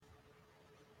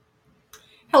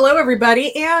Hello,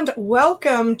 everybody, and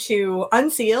welcome to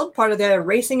Unsealed, part of the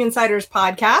Racing Insiders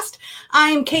podcast.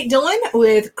 I'm Kate Dillon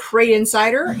with Crate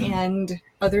Insider and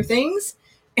other things.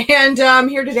 And I'm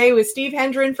here today with Steve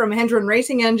Hendren from Hendren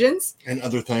Racing Engines. And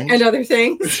other things. And other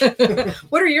things.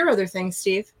 What are your other things,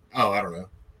 Steve? Oh, I don't know.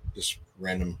 Just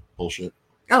random bullshit.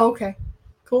 Oh, okay.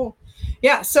 Cool.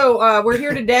 Yeah, so we're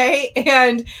here today,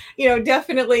 and,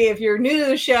 definitely if you're new to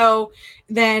the show,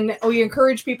 then we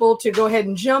encourage people to go ahead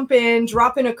and jump in,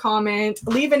 drop in a comment,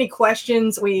 leave any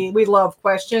questions. We love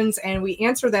questions, and we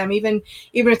answer them, even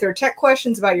if they're tech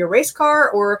questions about your race car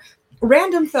or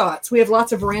random thoughts. We have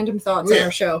lots of random thoughts on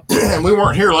our show. And we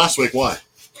weren't here last week. Why?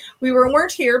 We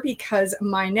weren't here because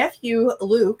my nephew,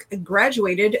 Luke,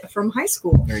 graduated from high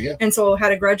school. There you go. And so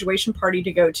had a graduation party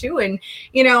to go to. And,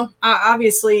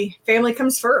 obviously family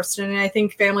comes first. And I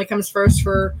think family comes first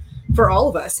for all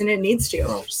of us, and it needs to.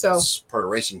 Well, so it's part of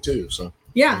racing too. So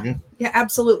yeah,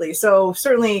 absolutely. So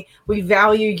certainly we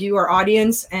value you, our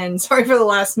audience, and sorry for the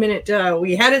last minute.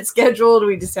 We had it scheduled.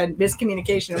 We just had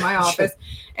miscommunication in my office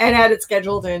and had it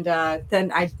scheduled. And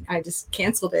then I just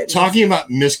canceled it. Talking about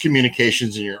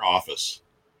miscommunications in your office,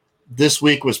 this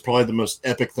week was probably the most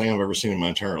epic thing I've ever seen in my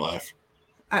entire life.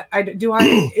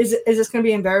 Is this going to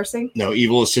be embarrassing? No,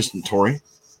 evil assistant Tori.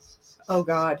 Oh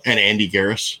God. And Andy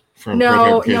Garris from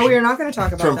No, we are not going to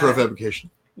talk about from that. Pro Fabrication.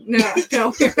 No,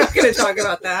 we're not going to talk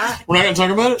about that. We're not going to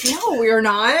talk about it? No, we are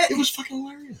not. It was fucking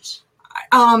hilarious.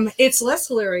 It's less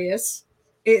hilarious.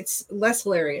 It's less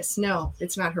hilarious. No,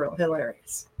 it's not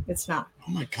hilarious. It's not.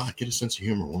 Oh my God, get a sense of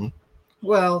humor, woman.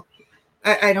 Well,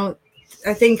 I don't.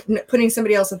 I think putting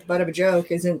somebody else at the butt of a joke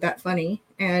isn't that funny.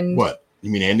 And what? You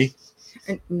mean Andy?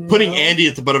 No. Putting Andy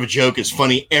at the butt of a joke is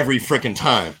funny every freaking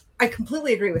time. I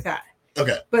completely agree with that.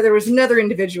 Okay. But there was another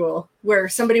individual where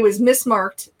somebody was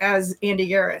mismarked as Andy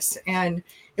Garris, and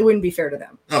it wouldn't be fair to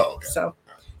them. Oh, okay.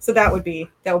 So that would be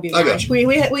I got you. we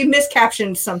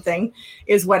miscaptioned something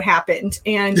is what happened,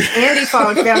 and Andy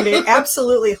found it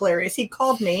absolutely hilarious. He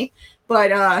called me,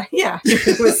 but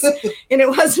it was, and it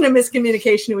wasn't a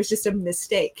miscommunication. It was just a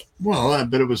mistake. Well, I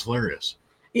bet it was hilarious.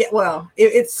 Yeah, well,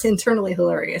 it's internally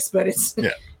hilarious, but it's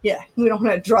we don't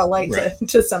want to draw light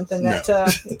to something that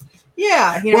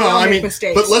well, I mean,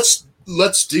 mistakes. But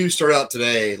let's start out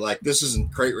today. Like, this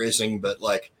isn't crate racing, but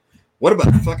like, what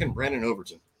about fucking Brandon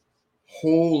Overton?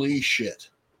 Holy shit!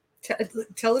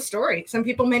 Tell the story. Some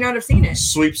people may not have seen it.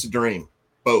 Sweeps the dream,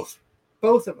 both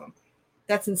of them.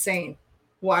 That's insane.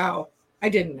 Wow, I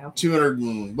didn't know. 200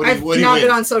 and I've not been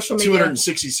on social media.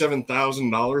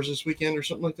 $267,000 this weekend or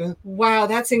something like that. Wow,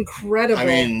 that's incredible. I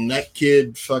mean, that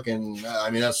kid fucking. I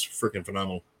mean, that's freaking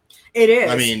phenomenal. It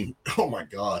is. I mean, oh my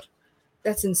God.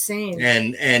 That's insane.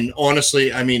 And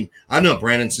honestly, I mean, I've known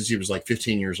Brandon since he was like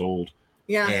 15 years old.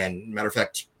 Yeah. And matter of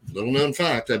fact, little known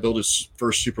fact, I built his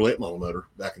first super late model motor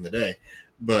back in the day.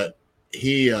 But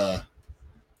he, I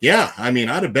mean,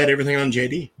 I'd have bet everything on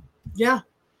JD. Yeah.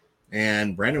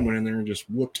 And Brandon went in there and just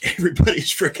whooped everybody's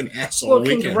freaking ass all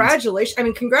weekend.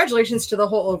 Congratulations to the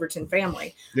whole Overton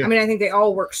family. Yeah. I mean, I think they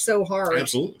all worked so hard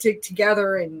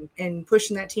together and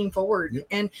pushing that team forward. Yep.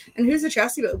 And who's the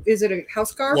chassis? Is it a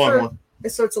house car? Longhorn.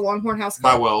 So it's a Longhorn house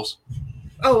car? By Wells.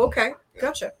 Oh, okay.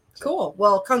 Gotcha. Cool.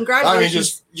 Well,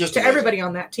 congratulations just to everybody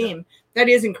on that team. Yeah. That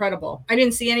is incredible. I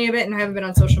didn't see any of it, and I haven't been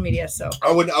on social media, so.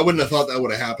 I wouldn't have thought that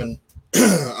would have happened.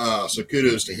 So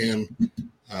kudos to him.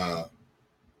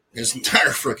 His entire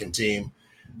freaking team,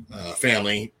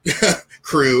 family,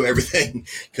 crew, everything.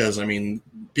 Because, I mean,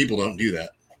 people don't do that.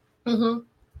 Mm-hmm.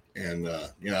 And,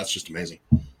 that's just amazing.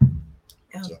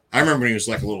 Yeah. So, I remember when he was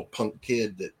like a little punk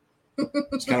kid that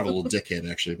was kind of a little dickhead,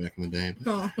 actually, back in the day.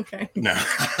 Oh, okay. No,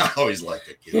 I always liked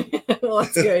that kid. Well,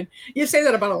 that's good. You say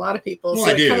that about a lot of people, well,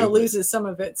 so it kind of loses some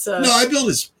of its... No, I built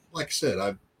his, like I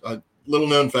said, little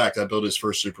known fact, I built his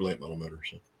first super late model motor.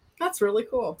 So. That's really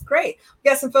cool. Great. We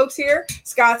got some folks here.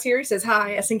 Scott's here. He says,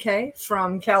 hi, S&K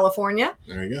from California.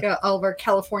 There you go. Got all of our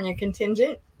California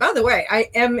contingent. By the way, I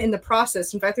am in the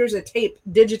process. In fact, there's a tape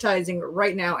digitizing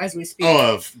right now as we speak.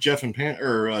 Oh, of Jeff and Pam,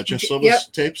 or Jeff Silva's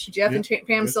tapes? Jeff and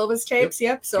Pam Silva's tapes,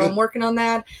 yep. So Good. I'm working on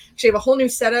that. Actually, I have a whole new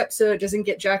setup so it doesn't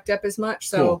get jacked up as much.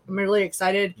 So cool. I'm really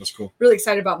excited. That's cool. Really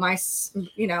excited about my, So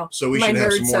we my should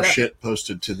have some more setup. shit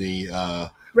posted to the...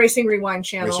 Racing Rewind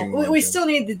channel. We still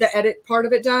need the edit part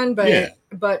of it done,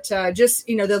 but just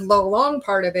the long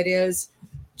part of it is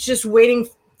just waiting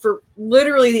for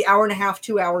literally the hour and a half,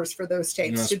 2 hours for those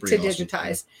tapes to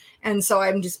digitize. And so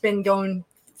I've just been going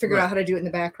figure Right. out how to do it in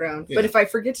the background. Yeah. But if I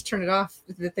forget to turn it off,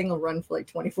 the thing will run for like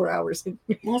 24 hours.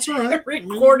 Well, it's all right.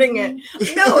 Recording it.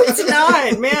 No, it's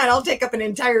not, man. I'll take up an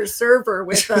entire server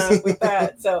with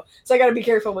that. So I got to be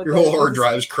careful with Your whole those. hard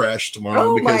drives crashed tomorrow.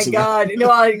 Oh my because of god!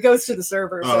 No, it goes to the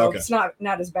server, Oh, so okay. it's not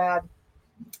as bad.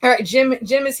 All right, Jim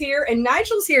is here, and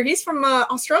Nigel's here. He's from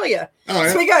Australia, That. Oh,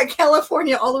 yeah. so we got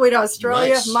California all the way to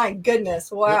Australia. Nice. My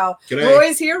goodness, wow! Yep. G'day.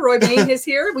 Roy's here. Roy Bain is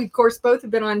here. We of course both have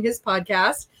been on his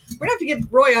podcast. We're gonna have to get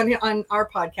Roy on our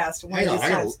podcast. One Hang of on, these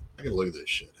times. I gotta look at this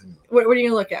shit. Hang on. What are you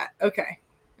gonna look at? Okay,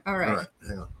 all right. All right,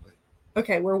 hang on.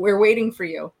 Okay, we're waiting for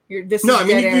you. This No, is I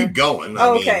mean dead you air. keep going.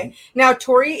 Oh, okay. Now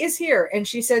Tori is here, and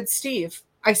she said, "Steve,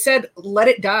 I said let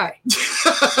it die."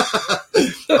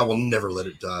 I will never let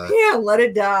it die. Yeah, let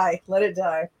it die. Let it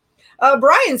die.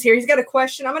 Brian's here. He's got a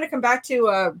question. I'm going to come back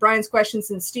to Brian's question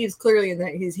since Steve's clearly in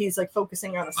that he's like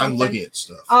focusing on something. I'm looking at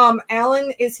stuff.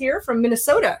 Alan is here from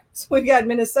Minnesota. So we've got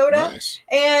Minnesota, Nice.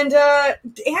 and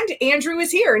Andrew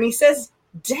is here, and he says,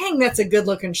 "Dang, that's a good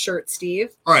looking shirt,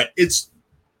 Steve." All right, it's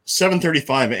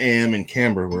 7:35 a.m. in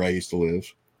Canberra, where I used to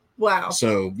live. Wow.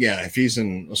 So yeah, if he's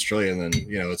in Australia, then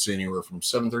it's anywhere from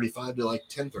 7:35 to like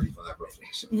 10:35 roughly.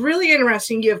 So, Really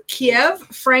interesting. You have Kiev,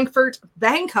 Frankfurt,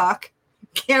 Bangkok,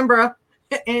 Canberra,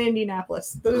 and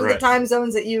Indianapolis. Those are the Right. time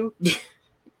zones that you.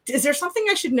 Is there something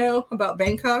I should know about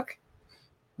Bangkok?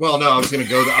 well, no, I was gonna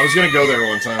go. I was gonna go there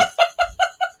one time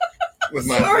with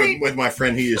Sorry. my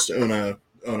friend. He used to own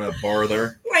a bar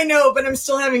there. I know, but I'm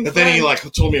still having But fun. then he like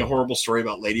told me a horrible story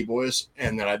about ladyboys,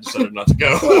 and then I decided not to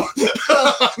go.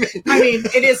 I mean,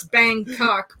 it is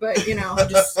Bangkok, but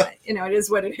just it is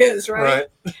what it is, right?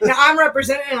 Now I'm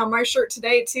representing on my shirt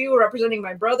today too. We're representing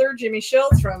my brother Jimmy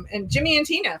Schultz and Jimmy and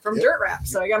Tina from Yep. Dirt Rap.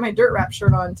 So I got my Dirt Rap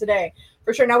shirt on today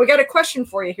for sure. Now we got a question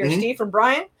for you here, Mhm. Steve, from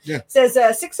Brian. Yeah. It says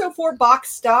 604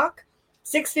 box stock,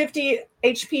 650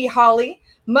 HP Holly,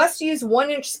 must use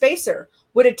 1-inch spacer.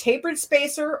 Would a tapered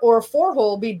spacer or a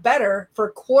 4-hole be better for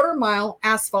a quarter-mile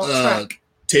asphalt track?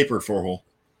 Tapered 4-hole.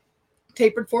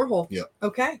 Tapered 4-hole. Yep.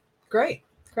 Okay. Great.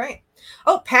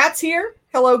 Oh, Pat's here.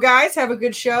 Hello, guys. Have a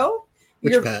good show.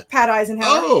 Which You're Pat? Pat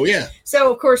Eisenhower. Oh yeah,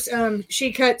 So of course,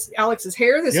 she cuts Alex's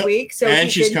hair this Yep. week. So and he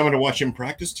she's could- coming to watch him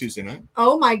practice Tuesday night.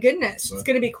 Oh my goodness, So- it's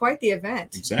going to be quite the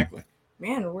event. Exactly.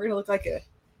 Man, we're going to look like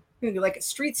a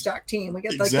street stock team. We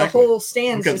got like Exactly. the whole We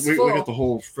stands got, just we full. got the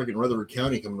whole freaking Rutherford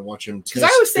County coming to watch him 'Cause test I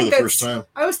always for think the that's first time.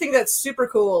 I always think that's super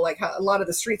cool. Like how a lot of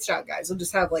the street stock guys will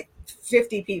just have like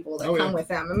 50 people that Oh, come yeah. with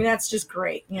them. I mean, that's just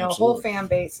great. Whole Absolutely. fan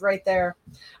base right there.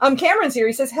 Cameron's here.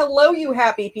 He says, "Hello, you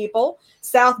happy people.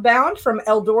 Southbound from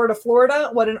Eldora, Florida.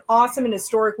 What an awesome and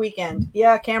historic weekend."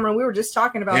 Yeah, Cameron, we were just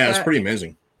talking about Yeah, that. it's pretty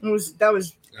amazing. That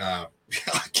was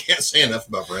I can't say enough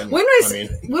about Brandon. when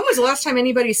was the last time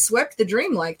anybody swept the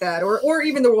Dream like that, or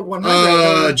even the World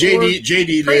 100? or-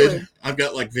 JD Prelude. did. I've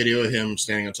got like video of him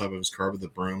standing on top of his car with a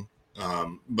broom,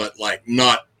 but like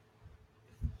not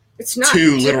it's not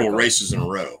two literal typical. races in a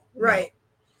row. right?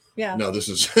 Yeah. No, this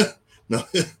is no,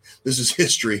 this is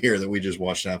history here that we just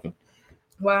watched happen.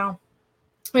 Wow.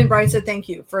 And Brian said thank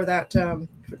you for that. Tell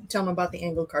him about the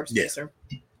angled carb Yeah. spacer.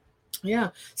 Yeah.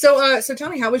 So tell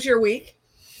me, how was your week?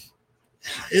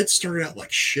 It started out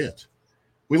like shit.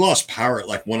 We lost power at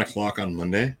like 1:00 on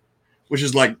Monday, which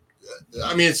is like,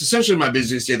 I mean, it's essentially my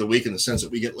busiest day of the week in the sense that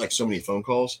we get like so many phone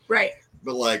calls. Right.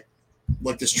 But like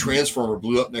this transformer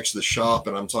blew up next to the shop,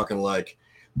 and I'm talking like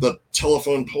the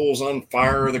telephone pole's on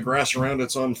fire, the grass around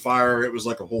it's on fire. It was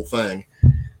like a whole thing.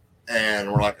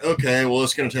 And we're like, okay, well,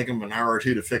 it's going to take them an hour or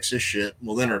two to fix this shit.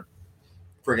 Well, then our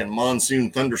friggin'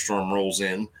 monsoon thunderstorm rolls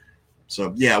in.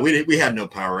 So yeah, we had no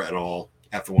power at all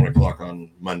after 1:00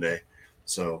 on Monday.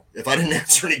 So if I didn't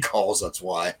answer any calls, that's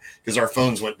why, because our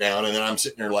phones went down. And then I'm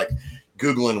sitting there like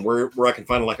Googling where I can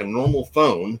find like a normal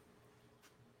phone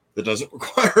that doesn't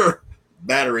require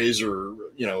batteries or,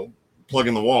 plug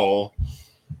in the wall,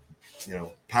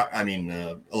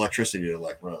 electricity to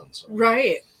like run. So.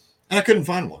 Right. And I couldn't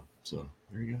find one. So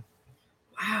there you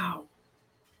go.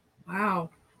 Wow.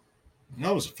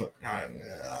 That was I don't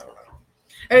know.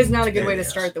 That is not a good way to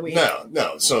start the week.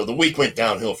 No. So the week went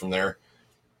downhill from there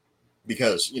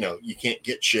because, you can't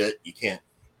get shit. You can't,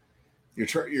 you're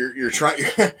trying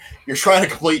to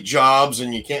complete jobs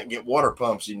and you can't get water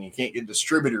pumps and you can't get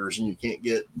distributors and you can't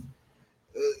get,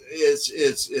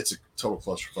 it's a total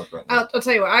clusterfuck right now. I'll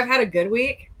tell you what, I've had a good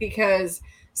week because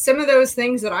some of those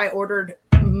things that I ordered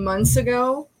months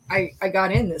ago, I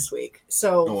got in this week.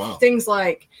 So Oh, wow. things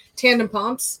like tandem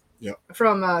pumps. Yep.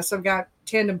 So I've got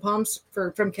tandem pumps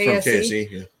from From KSC.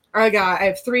 KSC, yeah. I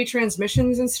have 3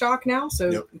 transmissions in stock now. So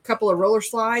Yep. a couple of roller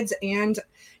slides. And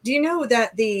do you know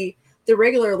that the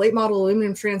regular late model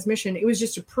aluminum transmission, it was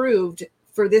just approved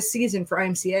for this season for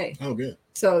IMCA. Oh, good.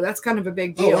 So that's kind of a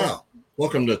big Oh, deal. wow.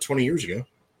 Welcome to 20 years ago.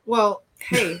 Well,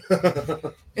 hey.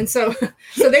 And so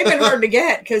they've been hard to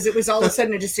get because it was all of a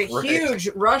sudden just a Right. huge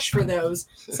rush for those.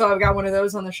 So I've got one of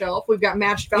those on the shelf. We've got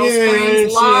matched valve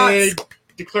springs, lots.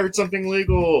 Declared something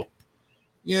legal.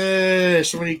 Yay.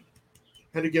 Somebody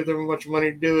had to give them a bunch of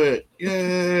money to do it.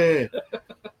 Yay.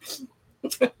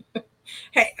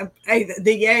 Hey,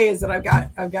 the yay is that I've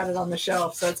got it on the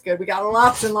shelf, so that's good. We got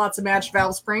lots and lots of matched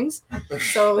valve springs,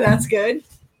 so that's good.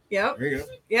 Yep. There you go.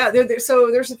 Yeah.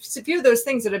 So there's a few of those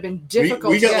things that have been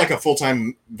difficult. We to got get. like a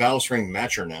full-time valve string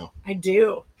matcher now. I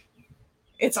do.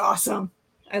 It's awesome.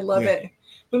 I love it.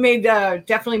 We made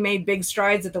definitely made big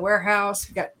strides at the warehouse.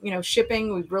 We got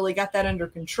shipping. We've really got that under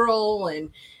control and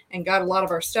got a lot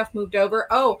of our stuff moved over.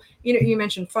 Oh, you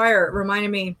mentioned fire. It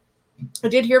reminded me. I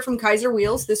did hear from Kaiser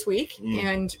Wheels this week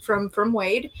and from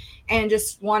Wade, and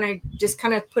just want to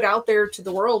kind of put out there to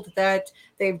the world that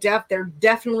they're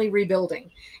definitely rebuilding.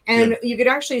 And you could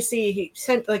actually see he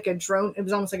sent like a drone. It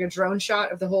was almost like a drone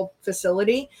shot of the whole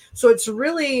facility. So it's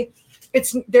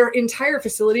their entire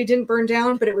facility didn't burn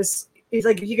down, but it's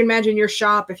like if you can imagine your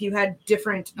shop if you had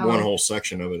different one whole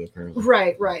section of it apparently.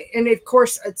 Right. And of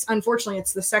course unfortunately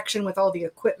it's the section with all the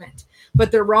equipment,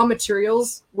 but their raw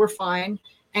materials were fine.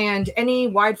 And any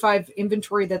Wide 5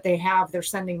 inventory that they have, they're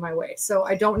sending my way. So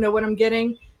I don't know what I'm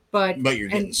getting, but you're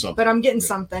getting something. But I'm getting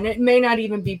something. It may not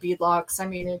even be beadlocks. I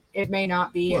mean, it may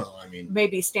not be. Well, I mean,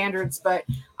 maybe standards, but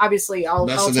obviously I'll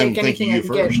That's take them anything thanking I you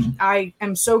can first. get. I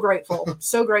am so grateful,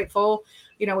 so grateful.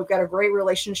 We've got a great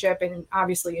relationship, and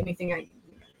obviously anything I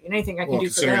can do for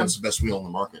considering them. it's the best wheel in the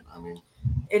market. I mean,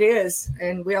 it is,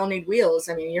 and we all need wheels.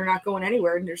 I mean, you're not going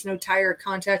anywhere, and there's no tire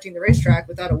contacting the racetrack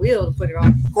without a wheel to put it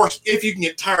on. of course, if you can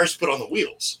get tires put on the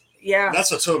wheels, Yeah,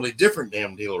 that's a totally different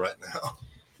damn deal right now.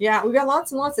 yeah, we've got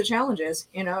lots and lots of challenges,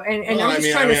 and Well, I'm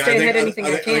just trying to stay ahead of anything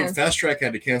I I can. think Fast Track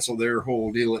had to cancel their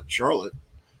whole deal at Charlotte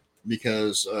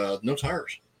because no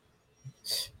tires.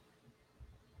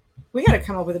 We got to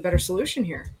come up with a better solution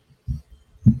here.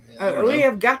 I don't We know.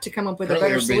 have got to come up with a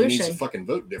Apparently better everybody solution. needs to fucking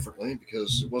vote differently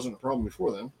because it wasn't a problem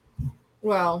before then.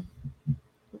 Well,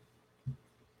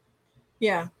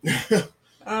 yeah.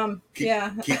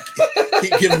 Yeah.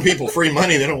 Keep giving people free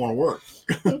money. They don't want to work.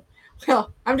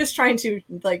 Well, I'm just trying to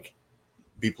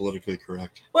Be politically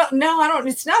correct. Well, no, I don't.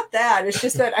 It's not that. It's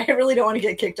just that I really don't want to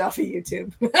get kicked off of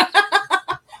YouTube.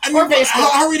 I Or mean,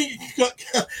 Facebook.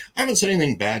 I haven't said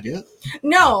anything bad yet.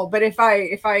 No, but if I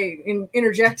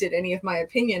interjected any of my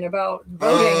opinion about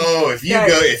voting, Oh, if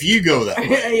you go that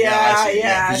way, Yeah,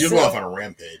 because you'll so- go off on a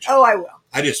rampage. oh, I will.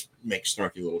 I just make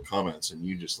snarky little comments, and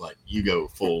you just you go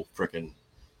full frickin'.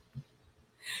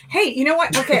 Hey, you know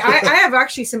what? Okay, I have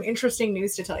actually some interesting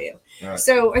news to tell you. All right.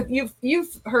 So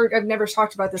you've heard, I've never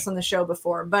talked about this on the show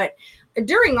before, but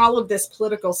during all of this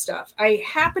political stuff, I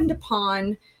happened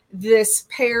upon this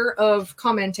pair of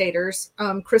commentators,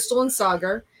 Crystal and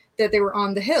Sagar, that they were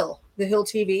on the Hill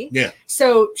TV. Yeah.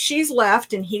 So she's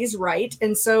left and he's right.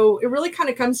 And so it really kind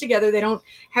of comes together. They don't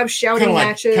have shouting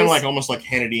matches. Kind of like almost like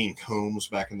Hannity and Combs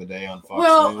back in the day on Fox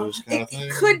Well, News kind of thing.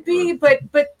 it could be, but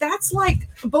that's like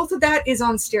both of that is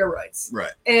on steroids.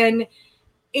 Right. And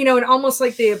and almost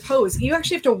like they oppose. You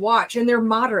actually have to watch, and they're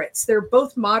moderates. They're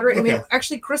both moderate. I mean, Okay.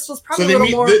 actually, Crystal's probably So a little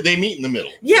more. they meet in the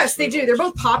middle. Yes, they do. They're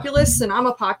both populists, and I'm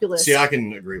a populist. See, I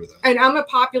can agree with that. And I'm a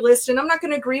populist, and I'm not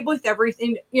going to agree with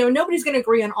everything. Nobody's going to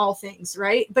agree on all things,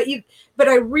 right? But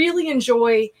I really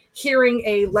enjoy hearing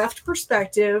a left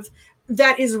perspective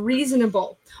that is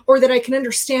reasonable, or that I can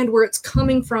understand where it's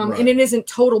coming from, Right. and it isn't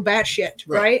total batshit,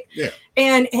 right? Yeah.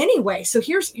 And anyway, so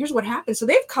here's what happened. So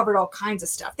they've covered all kinds of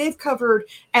stuff. They've covered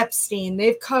Epstein.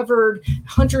 They've covered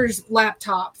Hunter's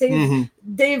laptop.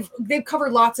 They've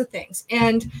covered lots of things,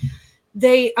 and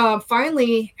they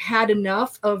finally had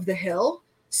enough of the Hill.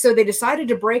 So they decided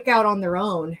to break out on their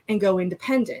own and go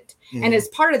independent. And as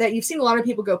part of that, you've seen a lot of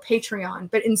people go Patreon,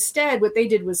 but instead what they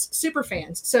did was super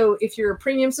fans. So if you're a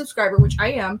premium subscriber, which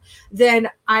I am, then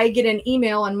I get an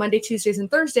email on Monday, Tuesdays,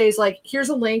 and Thursdays, like here's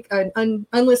a link, an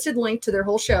unlisted link to their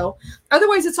whole show.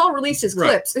 Otherwise, it's all released as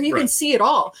clips, so you can see it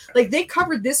all. Like they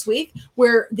covered this week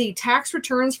where the tax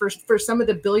returns for some of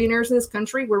the billionaires in this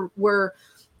country were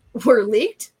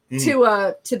leaked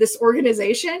to this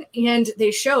organization, and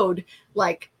they showed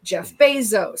like Jeff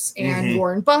Bezos and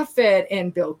Warren Buffett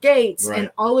and Bill Gates and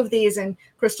all of these, and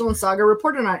Crystal and Saga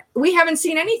reported on it. We haven't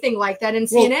seen anything like that in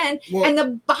CNN. And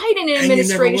the Biden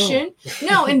administration,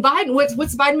 and Biden, what's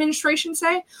the Biden administration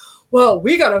say? Well,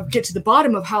 we got to get to the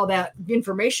bottom of how that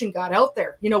information got out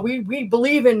there. We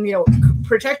believe in,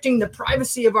 protecting the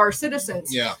privacy of our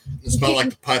citizens. Yeah. It's not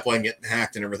like the pipeline getting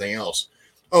hacked and everything else.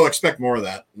 Oh, expect more of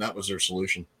that. And that was their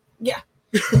solution. Yeah.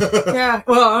 Yeah.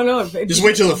 Well, I don't know. Just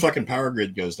wait till the fucking power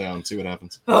grid goes down and see what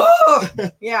happens. Oh,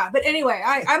 yeah. But anyway,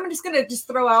 I'm just gonna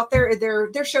throw out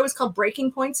their show is called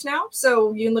Breaking Points now,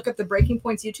 so you can look up the Breaking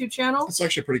Points YouTube channel. That's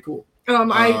actually pretty cool.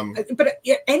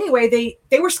 Anyway,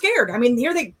 they were scared. I mean,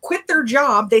 here they quit their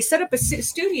job, they set up a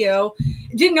studio,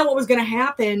 didn't know what was going to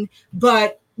happen,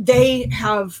 but they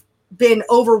have been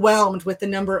overwhelmed with the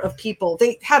number of people.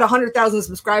 They had 100,000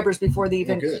 subscribers before they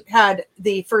even had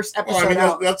the first episode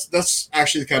out. That's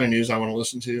actually the kind of news I want to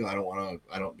listen to. I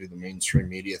don't do the mainstream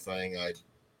media thing. I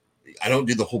don't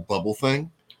do the whole bubble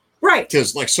thing. Right.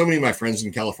 Because like so many of my friends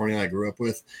in California I grew up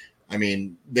with, I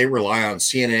mean, they rely on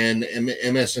CNN,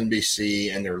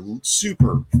 MSNBC, and their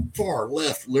super far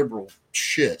left liberal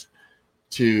shit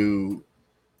to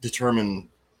determine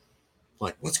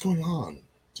like what's going on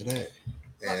today.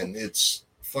 And it's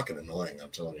fucking annoying, I'm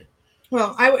telling you.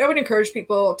 Well, I would encourage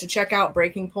people to check out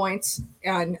Breaking Points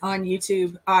on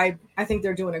YouTube. I think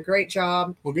they're doing a great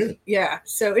job. Well, good. Yeah.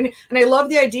 So, and I love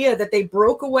the idea that they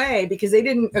broke away because they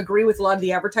didn't agree with a lot of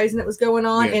the advertising that was going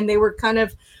on. Yeah. And they were kind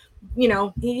of, you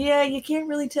can't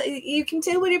really tell, you can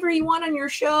tell whatever you want on your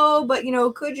show, but,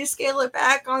 could you scale it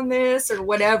back on this or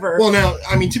whatever? Well, now,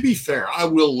 I mean, to be fair, I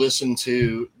will listen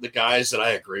to the guys that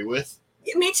I agree with.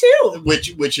 Me too.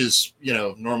 Which is,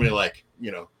 normally like,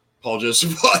 Paul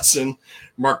Joseph Watson,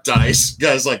 Mark Dice,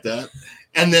 guys like that.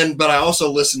 And then, but I also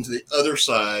listen to the other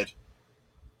side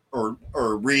or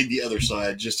read the other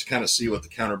side just to kind of see what the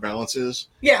counterbalance is.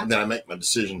 Yeah. And then I make my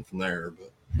decision from there.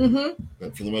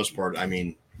 But for the most part, I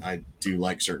mean, I do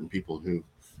like certain people who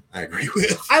I agree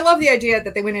with. I love the idea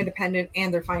that they went independent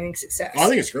and they're finding success. I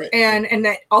think it's great. And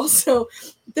that also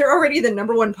they're already the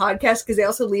number one podcast because they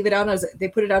also leave it out they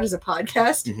put it out as a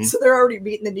podcast. Mm-hmm. So they're already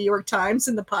beating the New York Times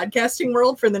in the podcasting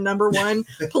world for the number one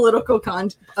political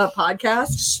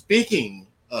podcast. Speaking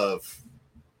of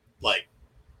like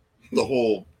the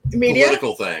whole media?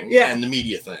 Political thing and the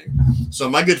media thing. So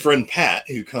my good friend Pat,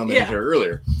 who commented here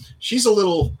earlier, she's a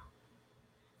little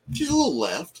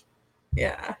left.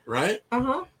 Yeah. Right?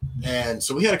 Uh-huh. And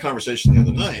so we had a conversation the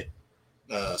other night,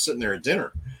 sitting there at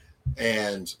dinner.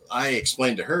 And I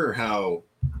explained to her how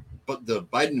the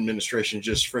Biden administration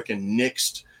just freaking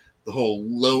nixed the whole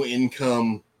low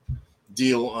income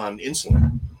deal on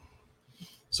insulin.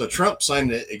 So Trump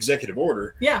signed an executive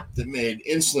order that made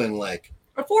insulin like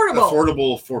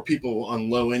affordable for people on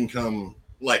low income,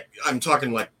 like I'm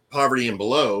talking like poverty and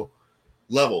below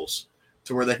levels,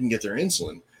 to where they can get their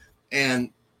insulin. And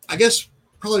I guess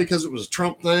probably because it was a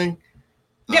Trump thing,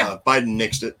 Biden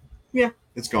nixed it. Yeah.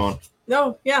 It's gone.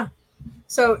 No, yeah.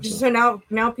 So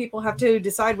now people have to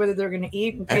decide whether they're going to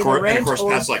eat and pay the rent. And of course,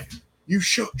 Pat's like, you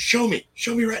show me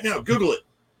right now. Google it.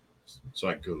 So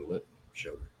I Googled it,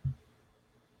 showed her.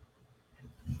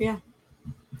 Yeah.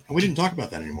 And we didn't talk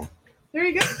about that anymore. There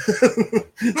you go. So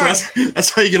that's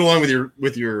how you get along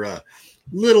with your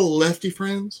little lefty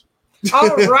friends.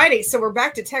 All righty, so we're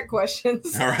back to tech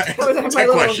questions. All right,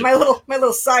 my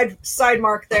little side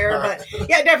mark there, but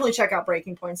yeah, definitely check out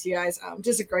Breaking Points, you guys.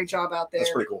 Just a great job out there.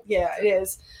 That's pretty cool. Yeah, it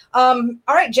is. All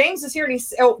right, James is here, and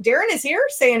Darren is here,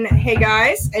 saying hey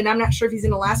guys, and I'm not sure if he's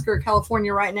in Alaska or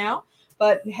California right now,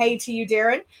 but hey to you,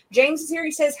 Darren. James is here.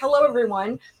 He says hello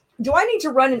everyone. Do I need to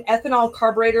run an ethanol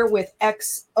carburetor with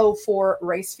X04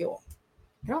 race fuel?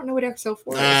 I don't know what X04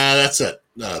 is. That's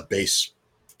that base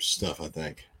stuff, I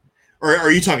think. Or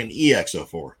are you talking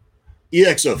EX04?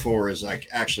 EX04 is like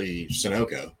actually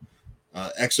Sunoco.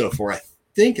 X04, I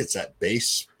think it's that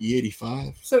base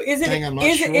E85. So is it? I'm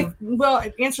not sure. Well,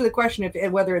 answer the question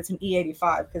if whether it's an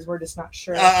E85 because we're just not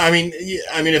sure. I mean,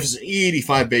 if it's an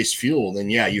E85 based fuel,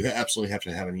 then yeah, you absolutely have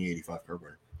to have an E85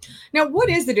 carburetor. Now, what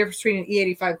is the difference between an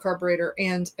E85 carburetor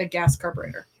and a gas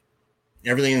carburetor?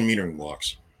 Everything in the metering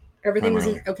box. Everything is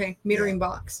in metering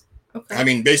box. Okay. I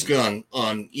mean, basically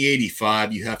on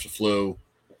E85, you have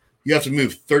to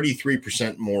move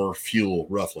 33% more fuel,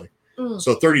 roughly.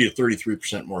 So 30 to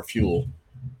 33% more fuel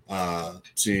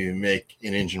to make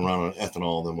an engine run on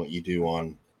ethanol than what you do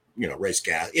on, race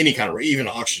gas, any kind of, even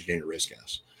oxygenated race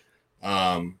gas.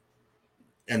 And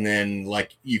then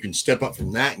like you can step up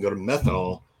from that and go to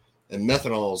methanol. And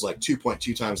methanol is like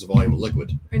 2.2 times the volume of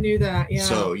liquid. I knew that, yeah.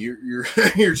 So you're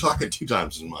talking 2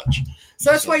 times as much.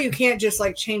 So that's why you can't just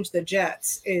like change the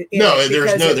jets.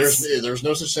 There's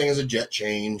no such thing as a jet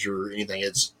change or anything.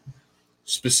 It's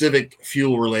specific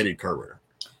fuel related carburetor.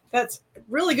 That's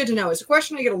really good to know. It's a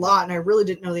question I get a lot, and I really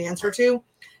didn't know the answer to.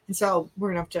 And so we're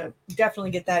gonna have to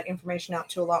definitely get that information out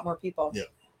to a lot more people. Yeah.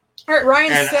 All right,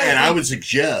 Ryan said, and I would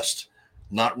suggest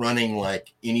not running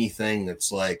like anything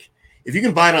that's like. If you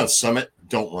can buy it on Summit,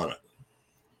 don't run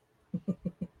it.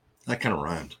 That kind of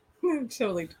rhymed.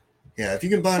 Totally. Yeah, if you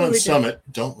can buy it on Totally Summit,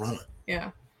 don't run it.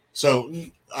 Yeah. So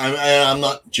I'm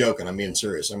not joking. I'm being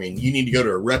serious. I mean, you need to go to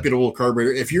a reputable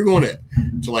carburetor. If you're going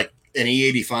to like an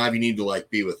E85, you need to like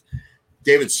be with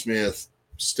David Smith,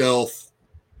 Stealth,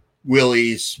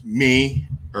 Willys, me,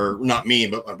 or not me,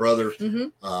 but my brother.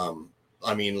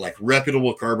 I mean, like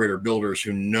reputable carburetor builders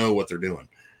who know what they're doing.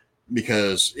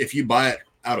 Because if you buy it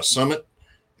out of Summit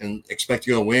and expect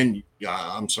to go win,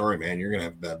 I'm sorry, man, you're gonna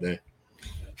have a bad day.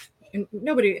 And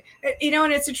nobody, you know,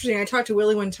 and it's interesting. I talked to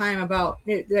Willie one time about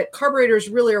that carburetors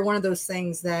really are one of those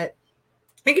things that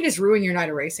they can just ruin your night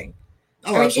of racing.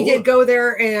 Oh, I mean, absolutely. you go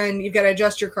there and you've got to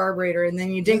adjust your carburetor, and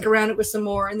then you dink around it with some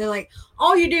more, and then like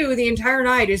all you do the entire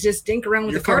night is just dink around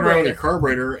with the carburetor. Around your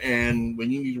carburetor, and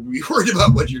when you need to be worried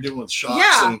about what you're doing with shocks,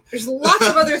 and there's lots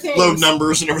of other things, load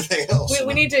numbers and everything else.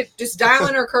 We need to just dial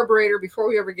in our carburetor before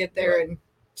we ever get there and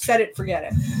set it, forget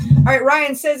it. All right,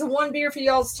 Ryan says one beer for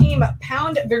y'all's team,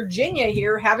 Pound Virginia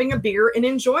here, having a beer and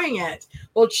enjoying it.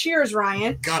 Well, cheers,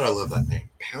 Ryan. God, I love that name,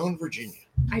 Pound Virginia.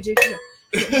 I do too.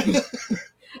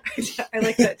 I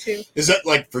like that too. Is that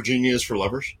like Virginia is for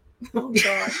lovers? Oh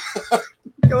God.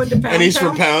 Going to Pound And he's Town.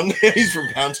 from Pound. He's from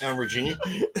Pound Town, Virginia.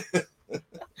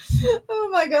 Oh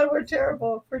my God, we're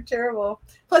terrible. We're terrible.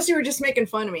 Plus, you were just making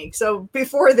fun of me. So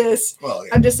before this, Well,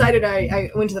 yeah. I decided I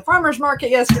went to the farmer's market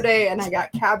yesterday and I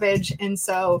got cabbage. And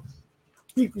so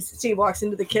you can see he walks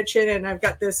into the kitchen and I've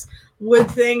got this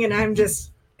wood thing and I'm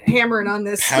just hammering on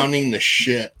this, pounding the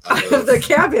shit out of the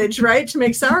cabbage, right, to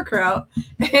make sauerkraut.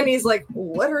 And he's like,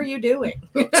 "What are you doing?"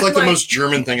 It's like the most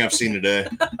German thing I've seen today.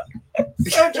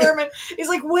 So German. He's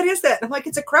like, "What is that?" I'm like,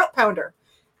 "It's a kraut pounder."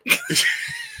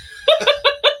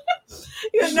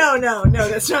 He goes, no,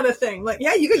 that's not a thing. I'm like,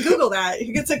 yeah, you can Google that.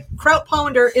 It's a kraut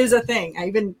pounder is a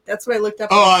thing. That's what I looked up.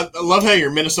 Oh, I love how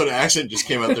your Minnesota accent just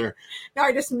came out there. No,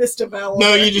 I just missed a vowel.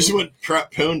 No, you just went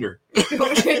crap pounder.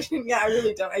 Yeah, I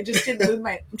really don't. I just didn't move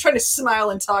I'm trying to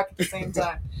smile and talk at the same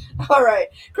time. All right.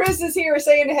 Chris is here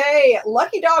saying, hey,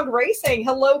 Lucky Dog Racing.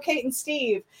 Hello, Kate and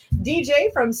Steve.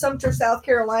 DJ from Sumter, South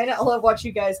Carolina. I love watching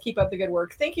you guys keep up the good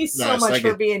work. Thank you so much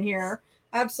for being here.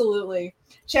 Absolutely.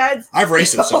 Chad. I've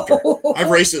raced at Sumter. I've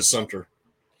raced at Sumter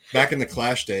back in the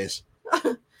Clash days.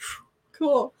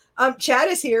 Cool. Chad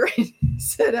is here. He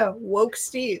said, woke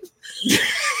Steve.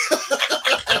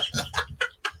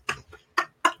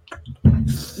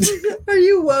 Are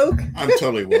you woke? I'm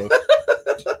totally woke.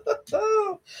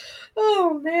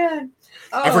 Oh man.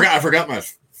 I forgot my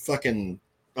fucking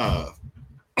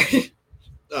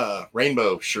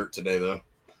rainbow shirt today though.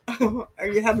 Are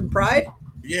you having pride?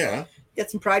 Yeah. Get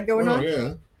some pride going on?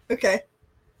 Yeah. Okay.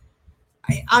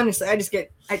 Honestly, I just get,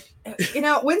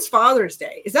 when's Father's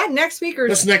Day? Is that next week or?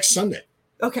 That's next Sunday.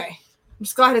 Okay. I'm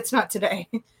just glad it's not today.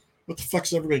 What the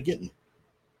fuck's everybody getting?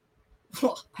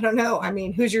 Well, I don't know. I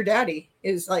mean, who's your daddy?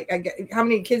 Is like, how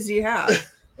many kids do you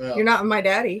have? Well, You're not my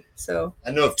daddy, so.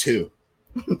 I know of two.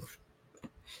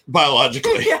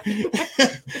 Biologically.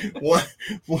 one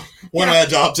I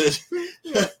adopted.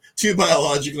 Two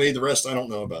biologically. The rest I don't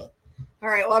know about. All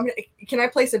right. Well, can I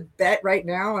place a bet right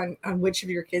now on which of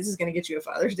your kids is going to get you a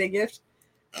Father's Day gift?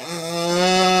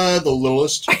 The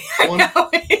littlest one.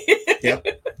 Yep.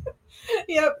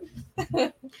 Yep.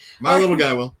 My little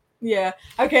guy will. Yeah.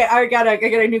 Okay. I got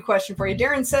a new question for you.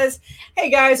 Darren says, "Hey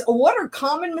guys, what are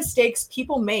common mistakes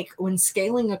people make when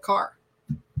scaling a car?"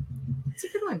 It's a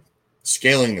good one.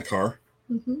 Scaling the car.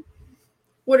 Mm-hmm.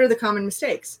 What are the common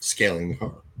mistakes? Scaling the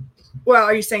car. Well,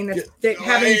 are you saying that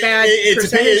having bad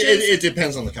percentages? It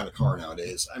depends on the kind of car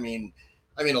nowadays. I mean,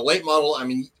 a late model. I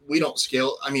mean, we don't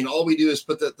scale. I mean, all we do is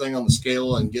put that thing on the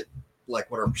scale and get like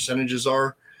what our percentages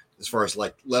are as far as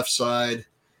like left side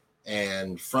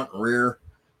and front and rear,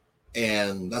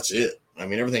 and that's it. I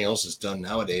mean, everything else is done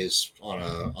nowadays on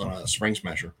a spring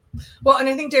smasher. Well, and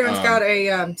I think Darren's got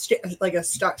a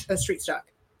street stock.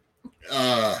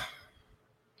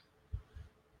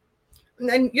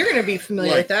 And you're going to be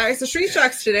familiar with that. The street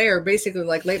stocks today are basically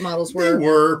like late models were. They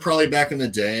were probably back in the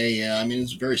day. Yeah, I mean,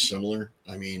 it's very similar.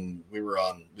 I mean, we were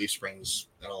on leaf springs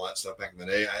and all that stuff back in the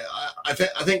day. I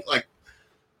think like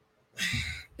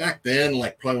back then,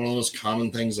 like probably one of those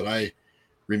common things that I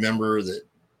remember that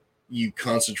you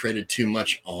concentrated too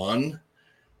much on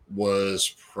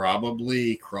was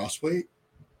probably crossweight.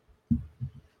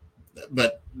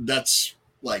 But that's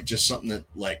like just something that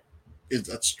like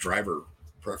that's driver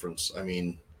preference. I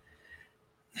mean,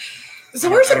 so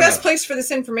where's the best place for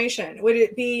this information? Would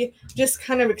it be just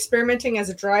kind of experimenting as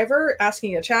a driver,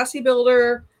 asking a chassis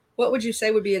builder? What would you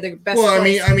say would be the best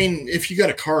place? I mean, if you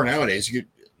got a car nowadays,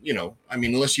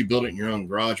 unless you build it in your own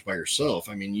garage by yourself,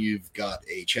 I mean, you've got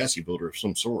a chassis builder of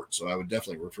some sort. So I would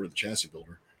definitely refer to the chassis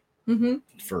builder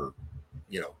for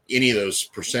any of those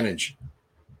percentage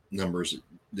numbers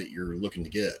that you're looking to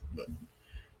get. But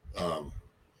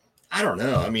I don't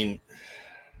know. I mean,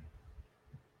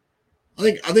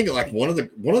 I think like one of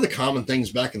the common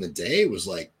things back in the day was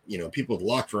like, people with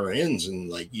locked rear ends, and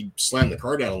like you'd slam the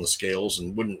car down on the scales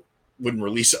and wouldn't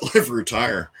release that live rear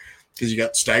tire because you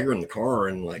got stagger in the car,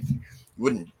 and like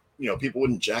people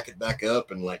wouldn't jack it back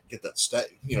up and like get that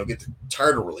get the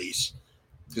tire to release.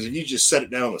 Because if you just set it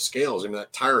down on the scales, I mean,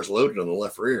 that tire is loaded on the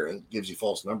left rear and it gives you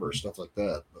false numbers, stuff like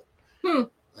that. But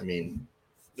I mean,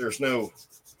 there's no,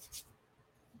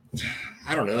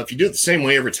 I don't know. If you do it the same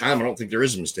way every time, I don't think there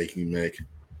is a mistake you make.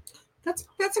 That's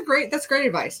great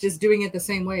advice. Just doing it the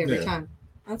same way every time.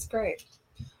 That's great.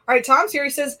 All right, Tom's here. He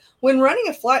says, when running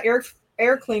a flat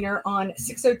air cleaner on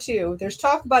 602, there's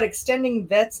talk about extending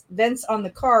vents on the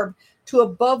carb to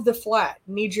above the flat.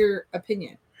 Need your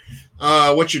opinion.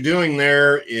 What you're doing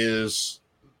there is,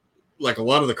 like a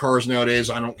lot of the cars nowadays,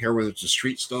 I don't care whether it's a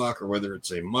street stock or whether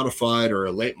it's a modified or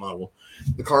a late model,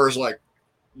 the car is like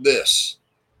this.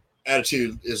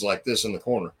 Attitude is like this in the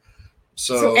corner.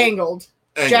 So angled,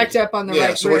 jacked up on the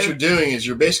right so rear. What you're doing is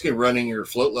you're basically running your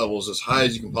float levels as high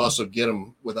as you can possibly get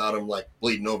them without them like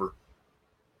bleeding over.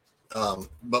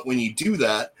 But when you do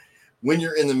that, when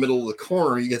you're in the middle of the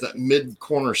corner, you get that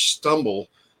mid-corner stumble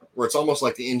where it's almost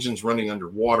like the engine's running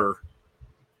underwater.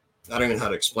 I don't even know how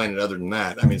to explain it other than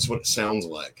that. I mean, it's what it sounds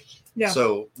like. Yeah.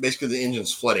 So basically the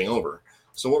engine's flooding over.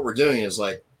 So what we're doing is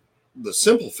like the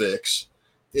simple fix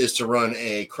is to run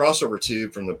a crossover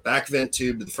tube from the back vent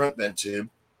tube to the front vent tube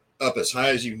up as high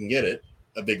as you can get it,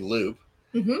 a big loop,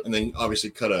 and then obviously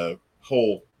cut a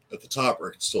hole at the top where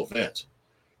it can still vent.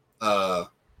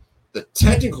 The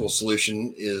technical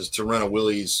solution is to run a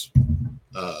Willys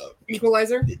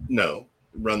equalizer. No,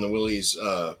 run the Willys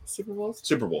Super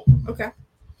Bowl. Okay.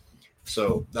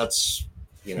 So that's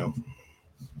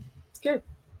good.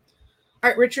 All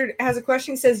right, Richard has a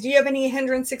question. He says, do you have any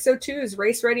Hendren 602s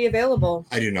race ready available?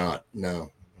 I do not.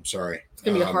 No, I'm sorry. It's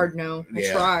gonna be a hard no. I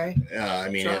try. I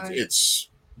mean, it's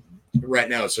right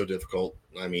now it's so difficult.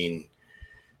 I mean,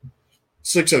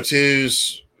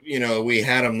 602s, we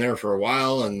had them there for a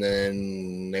while and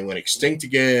then they went extinct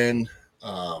again.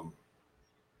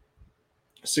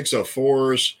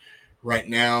 604s right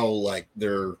now, like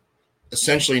they're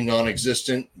essentially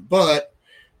non-existent, but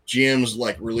GM's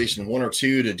like releasing one or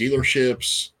two to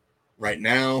dealerships right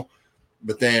now.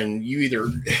 But then you either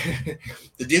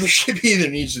the dealership either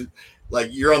needs to, like,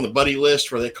 you're on the buddy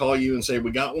list where they call you and say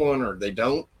we got one, or they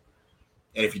don't.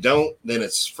 And if you don't, then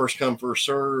it's first come first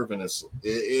serve, and it's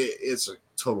a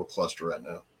total cluster right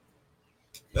now.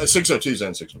 602s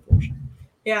and 604s.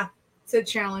 Yeah, it's a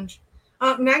challenge.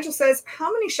 Nigel says,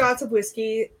 how many shots of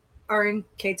whiskey are in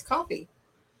Kate's coffee?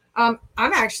 I'm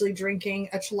actually drinking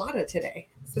a Chelada today.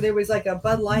 So there was like a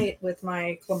Bud Light with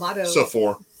my Clamato. So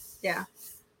 4. Yeah.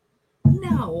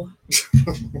 No.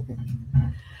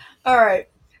 All right.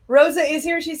 Rosa is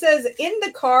here. She says, in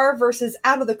the car versus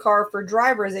out of the car for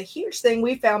driver is a huge thing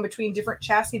we found between different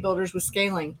chassis builders with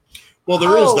scaling. Well,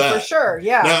 there is that. For sure.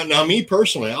 Yeah. Now, me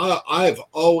personally, I've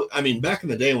always, back in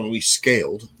the day when we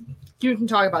scaled. You can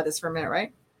talk about this for a minute,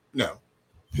 right? No,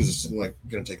 because it's like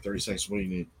going to take 30 seconds. What do you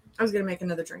need? I was going to make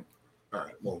another drink. All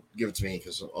right. Well, give it to me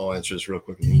because I'll answer this real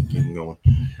quick and you keep going.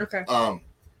 Okay.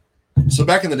 So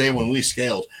back in the day when we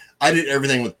scaled, I did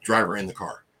everything with the driver in the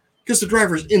car because the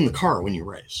driver's in the car when you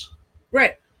race.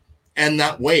 Right. And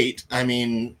that weight, a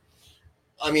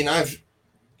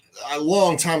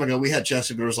long time ago, we had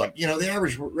chassis builders like, the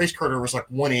average race car driver was like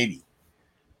 180.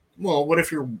 Well, what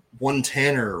if you're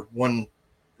 110 or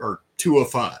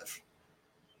 205?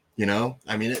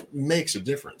 It makes a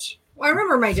difference. Well, I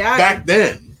remember my dad back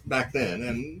then,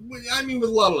 and with a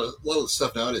lot of the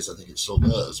stuff nowadays, I think it still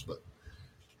does, but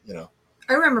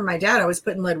I remember my dad always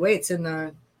putting lead weights in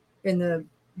the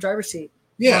driver's seat.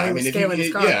 Yeah,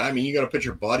 you got to put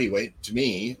your body weight, to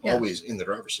me, always in the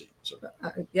driver's seat. So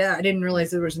I didn't realize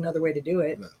there was another way to do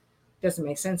it. No. Doesn't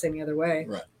make sense any other way.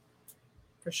 Right.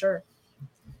 For sure.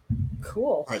 Cool.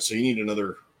 All right, so you need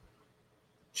another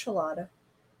Chelada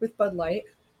with Bud Light.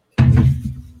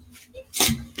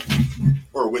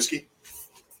 Or whiskey?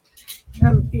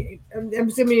 I'm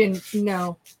assuming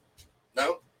no.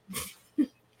 No?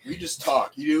 You just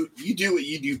talk. You do what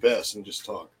you do best and just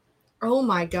talk. Oh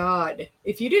my God.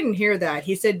 If you didn't hear that,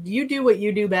 he said, you do what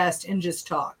you do best and just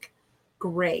talk.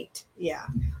 Great. Yeah.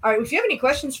 All right. If you have any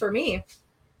questions for me,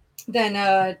 then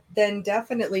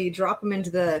definitely drop them into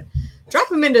the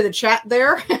chat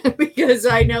there because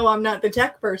I know I'm not the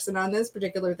tech person on this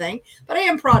particular thing, but I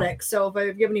am product. So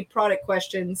if you have any product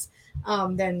questions,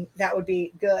 then that would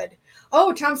be good.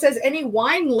 Oh, Tom says, any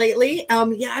wine lately?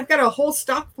 Yeah, I've got a whole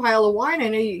stockpile of wine. I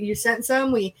know you sent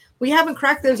some. We haven't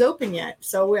cracked those open yet,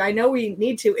 so I know we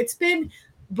need to. It's been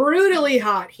brutally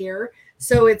hot here,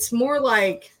 so it's more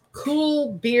like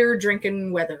cool beer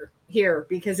drinking weather here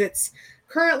because it's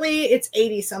currently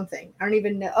 80 something. I don't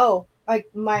even know. Oh,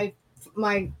 my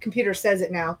computer says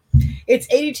it now.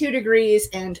 It's 82 degrees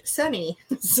and sunny,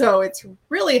 so it's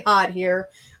really hot here.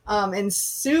 And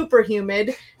super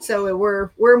humid. So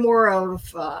we're more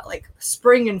of like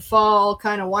spring and fall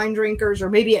kind of wine drinkers, or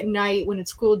maybe at night when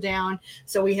it's cooled down.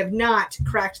 So we have not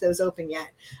cracked those open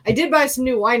yet. I did buy some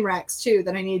new wine racks too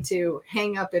that I need to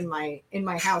hang up in my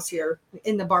house here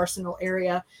in the Barcelona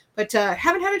area, but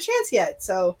haven't had a chance yet.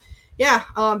 So yeah,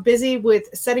 busy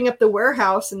with setting up the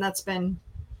warehouse, and that's been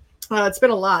it's been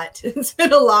a lot. It's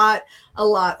been a lot.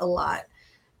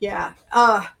 Yeah.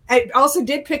 I also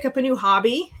did pick up a new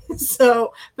hobby.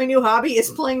 So my new hobby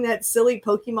is playing that silly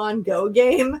Pokemon Go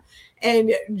game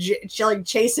and like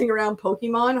chasing around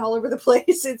Pokemon all over the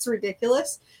place. It's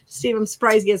ridiculous. Steve, I'm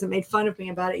surprised he hasn't made fun of me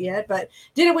about it yet, but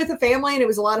did it with a family and it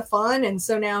was a lot of fun. And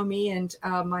so now me and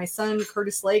my son,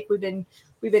 Curtis Lake, we've been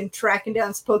tracking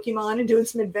down some Pokemon and doing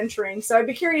some adventuring. So I'd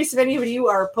be curious if any of you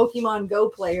are Pokemon Go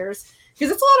players, because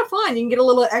it's a lot of fun. You can get a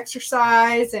little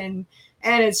exercise and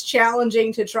it's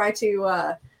challenging to try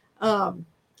to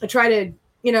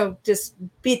just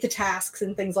beat the tasks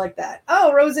and things like that.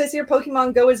 Oh, Rosa is here.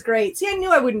 Pokemon Go is great. See, I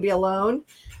knew I wouldn't be alone.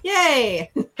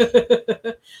 Yay.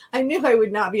 I knew I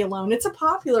would not be alone. It's a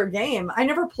popular game. I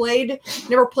never played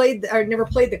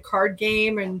the card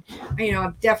game, and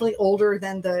I'm definitely older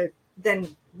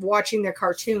than watching their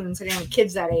cartoons. I didn't have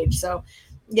kids that age, so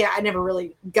yeah, I never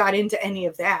really got into any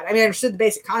of that. I mean, I understood the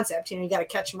basic concept. You got to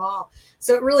catch them all.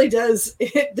 So it really does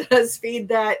feed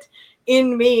that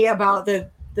in me about the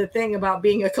thing about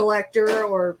being a collector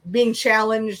or being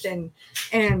challenged and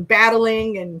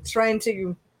battling and trying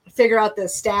to figure out the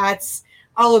stats.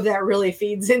 All of that really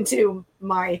feeds into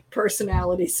my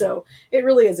personality. So it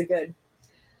really is a good.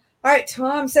 All right.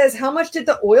 Tom says, how much did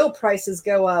the oil prices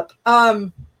go up?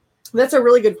 That's a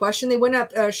really good question. They went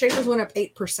up. Schaefer's went up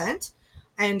 8%.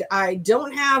 And I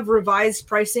don't have revised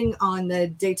pricing on the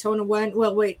Daytona one.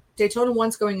 Well, wait, Daytona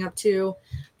one's going up too.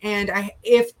 And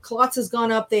if Klotz has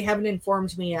gone up, they haven't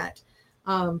informed me yet.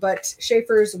 But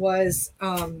Schaefer's was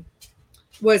 8%.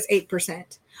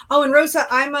 Oh, and Rosa,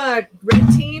 I'm a red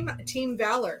team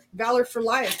Valor. Valor for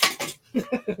life.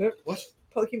 What?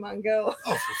 Pokemon Go.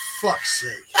 Oh, for fuck's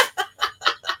sake.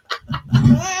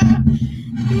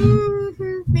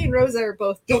 Me and Rosa are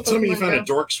both. Don't tell me you found a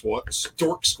dork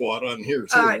squad on here too.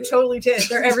 I totally did.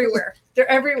 They're everywhere. They're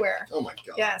everywhere. Oh my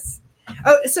god. Yes.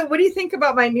 Oh, so what do you think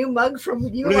about my new mug from Uline?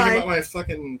 What do you think about my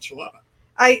fucking chelada?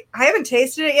 I haven't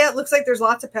tasted it yet. Looks like there's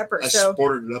lots of pepper. I so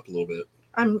sported it up a little bit.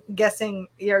 I'm guessing.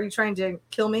 Are you trying to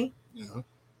kill me? Yeah.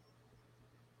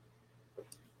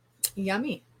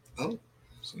 Yummy. Oh,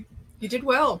 see. You did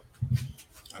well.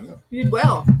 I know. You did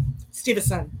well,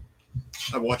 Stevenson.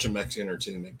 I'm watching Mexican or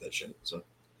two make that shit, so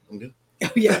I'm good. Oh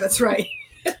yeah, that's right.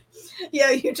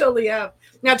 Yeah, you totally have.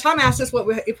 Now Tom asked us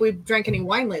if we've drank any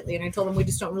wine lately, and I told him we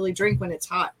just don't really drink when it's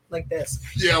hot like this.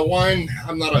 Yeah, wine.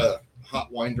 I'm not a hot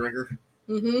wine drinker.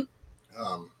 Mm-hmm.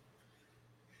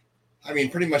 I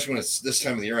mean, pretty much when it's this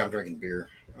time of the year, I'm drinking beer.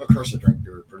 Of course, I drink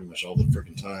beer pretty much all the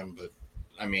freaking time, but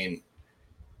I mean,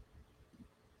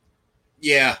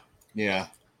 yeah.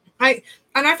 I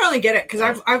finally get it because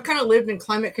I've kind of lived in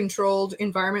climate controlled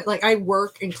environment. Like I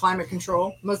work in climate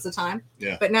control most of the time.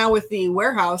 Yeah. But now with the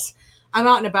warehouse, I'm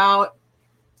out and about.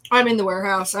 I'm in the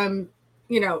warehouse. I'm,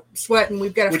 sweating.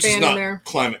 We've got a Which fan is not in there.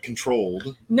 Climate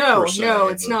controlled. No,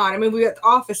 it's not. I mean, we got the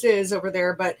offices over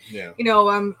there, but yeah.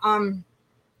 I'm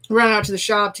running out to the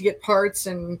shop to get parts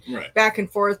and back and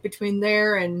forth between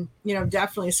there and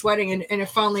definitely sweating and I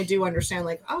finally do understand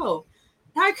like, oh,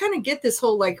 now I kind of get this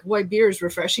whole like why beer is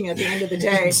refreshing at the end of the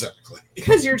day. Exactly.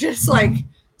 Because you're just like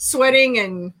sweating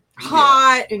and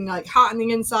hot and like hot on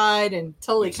the inside and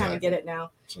totally kind of get it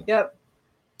now. So. Yep.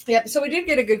 So we did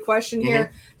get a good question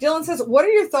here. Dylan says, what are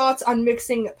your thoughts on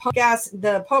mixing pump gas,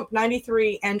 the pump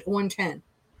 93 and 110?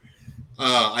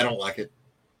 I don't like it.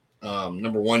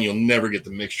 Number one, you'll never get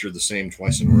the mixture the same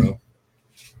twice in a row.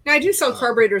 Now I do sell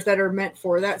carburetors that are meant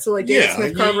for that. So like David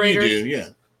Smith carburetors. You do, yeah.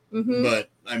 Mm-hmm. But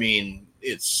I mean,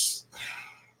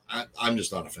 I'm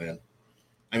just not a fan.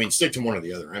 I mean, stick to one or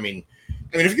the other. I mean,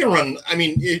 if you're gonna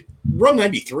run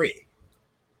 93,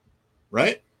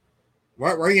 right?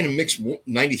 Why are you gonna mix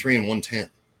 93 and 110?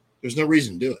 There's no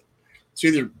reason to do it. So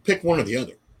either pick one or the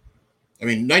other. I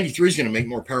mean, 93 is gonna make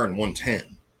more power than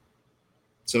 110.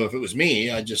 So if it was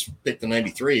me, I'd just pick the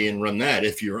 93 and run that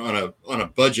if you're on a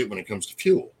budget when it comes to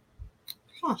fuel.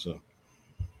 Huh. So,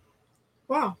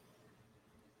 wow.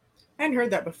 I hadn't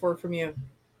heard that before from you.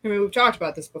 I mean, we've talked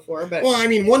about this before, but well, I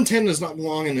mean, 110 does not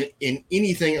belong in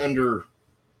anything under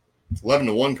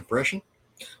 11-to-1 compression.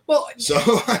 well, So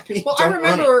I mean, I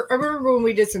remember when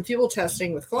we did some fuel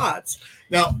testing with Klotz.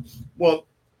 Now, well,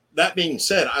 that being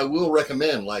said, I will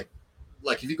recommend like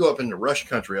if you go up into Rush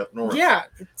Country up north, Yeah,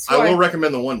 I will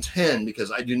recommend the 110 because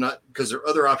their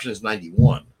other option is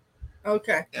 91.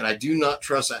 Okay. And I do not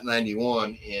trust that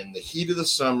 91 in the heat of the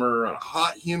summer on a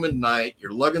hot, humid night.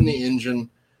 You're lugging the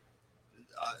engine.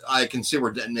 I can see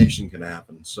where detonation can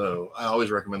happen. So I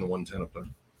always recommend the 110 up there.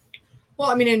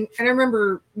 Well, I mean, and I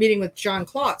remember meeting with John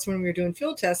Klotz when we were doing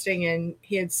fuel testing, and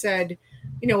he had said,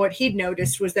 what he'd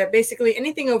noticed was that basically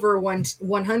anything over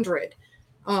 100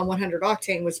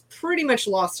 octane was pretty much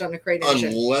lost on the crate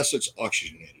engine. Unless it's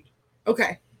oxygenated.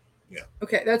 Okay. Yeah.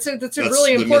 Okay. That's a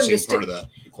really the important missing part of that.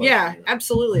 Yeah,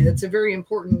 absolutely. That's a very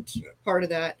important part of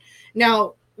that.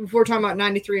 Now, if we're talking about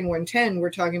 93 and 110,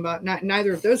 we're talking about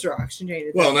neither of those are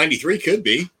oxygenated. Well, 93 could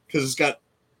be because it's got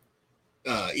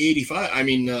E85. I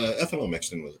mean, ethanol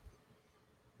mixed in with it.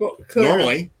 Well,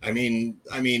 normally, I mean,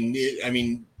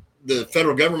 the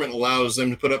federal government allows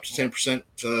them to put up to 10%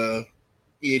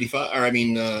 E85, or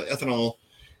ethanol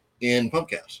in pump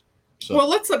gas. So. Well,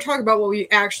 let's talk about what we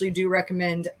actually do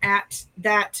recommend at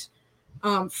that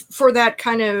for that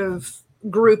kind of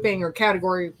grouping or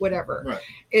category, whatever. Right.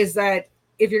 Is that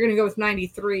if you're going to go with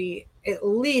 93, at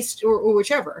least, or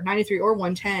whichever, 93 or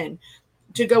 110,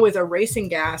 to go with a racing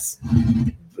gas,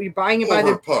 you're buying it by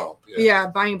the pump.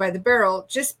 Buying it by the barrel,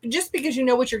 just because you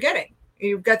know what you're getting.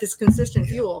 You've got this consistent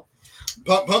fuel.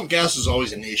 Pump gas is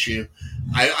always an issue.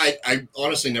 I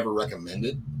honestly never recommend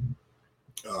it.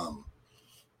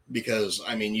 Because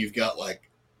you've got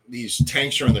like these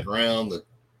tanks are in the ground that,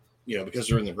 because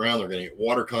they're in the ground, they're going to get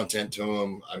water content to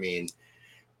them.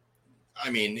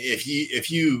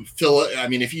 If you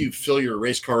fill your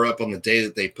race car up on the day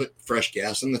that they put fresh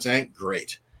gas in the tank,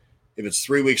 great. If it's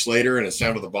 3 weeks later and it's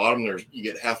down to the bottom, you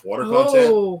get half water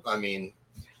content.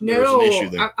 There's an issue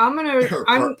there.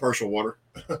 I'm partial water.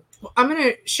 I'm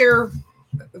gonna share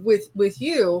with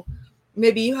you.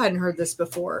 Maybe you hadn't heard this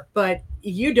before, but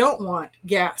you don't want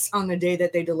gas on the day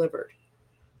that they delivered.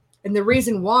 And the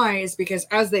reason why is because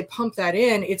as they pump that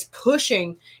in, it's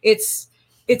pushing. It's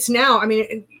now,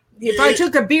 if I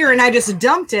took a beer and I just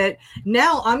dumped it,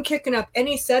 now I'm kicking up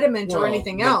any sediment or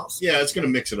anything else. Yeah, it's going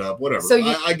to mix it up, whatever. So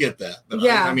I get that. But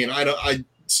yeah. I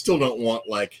still don't want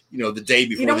the day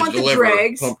before you don't want deliver the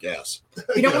dregs. Pump gas.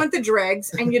 You don't want the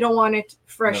dregs, and you don't want it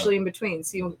freshly in between.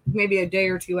 So maybe a day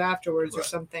or two afterwards or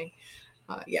something.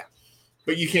 Yeah.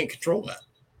 But you can't control that.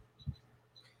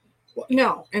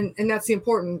 No, and that's the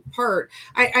important part.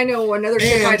 I know another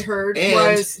tip I'd heard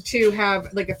was to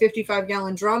have like a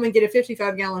 55-gallon drum and get a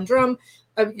 55-gallon drum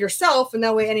of yourself, and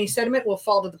that way any sediment will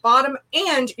fall to the bottom,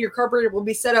 and your carburetor will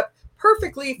be set up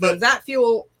perfectly for that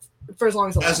fuel for as long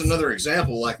as it lasts. As another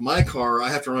example, like my car, I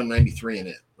have to run 93 in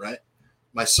it, right?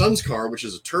 My son's car, which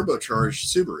is a turbocharged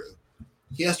Subaru,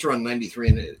 he has to run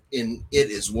 93 in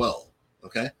it as well.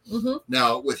 Okay. Mm-hmm.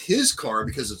 Now with his car,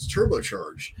 because it's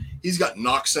turbocharged, he's got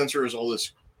NOx sensors, all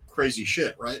this crazy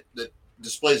shit, right? That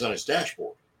displays on his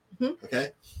dashboard. Mm-hmm.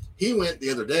 Okay. He went the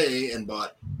other day and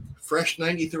bought fresh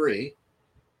 93,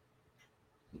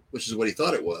 which is what he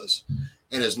thought it was,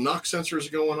 and his NOx sensors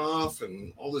are going off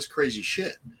and all this crazy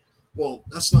shit. Well,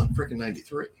 that's not freaking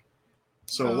 93.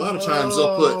 So a lot of times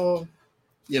they'll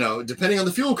put, depending on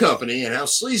the fuel company and how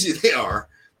sleazy they are,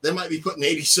 they might be putting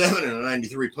 87 in a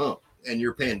 93 pump. And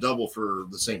you're paying double for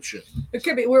the same shit. It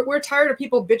could be. We're tired of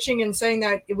people bitching and saying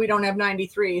that we don't have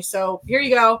 93. So here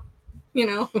you go.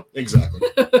 Exactly.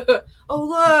 Oh,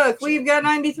 look, we've got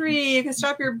 93. You can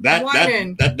stop your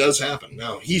whining. That does happen.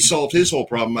 Now, he solved his whole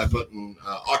problem by putting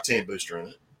octane booster in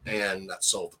it, and that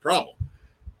solved the problem.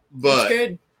 But that's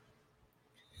good.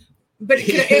 But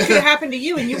it could have happened to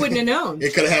you, and you wouldn't have known.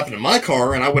 It could have happened to my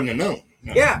car, and I wouldn't have known.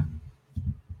 Yeah.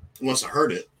 Unless I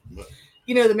heard it. But.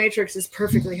 The Matrix is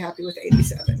perfectly happy with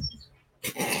 87.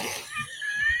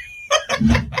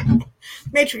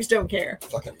 Matrix don't care.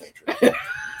 Fucking Matrix.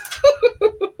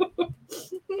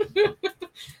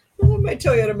 My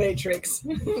Toyota Matrix.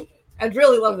 I'd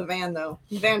really love the van, though.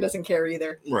 The van doesn't care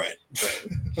either. Right.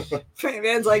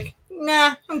 Van's like,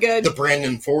 nah, I'm good. The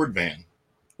Brandon Ford van.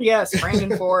 Yes,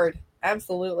 Brandon Ford.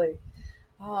 Absolutely.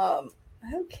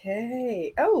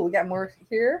 Okay. Oh, we got more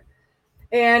here.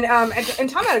 And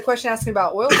Tom had a question asking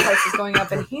about oil prices going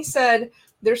up, and he said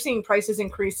they're seeing prices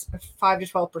increase 5 to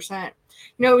 12%.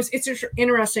 It's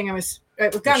interesting. I was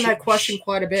I've gotten that question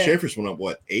quite a bit. Schaefer's went up,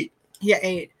 what, 8? Yeah,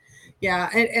 8. Yeah,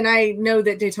 and I know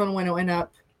that Daytona went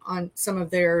up on some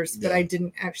of theirs, but I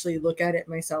didn't actually look at it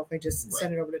myself. I just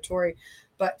sent it over to Tori.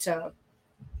 But,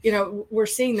 we're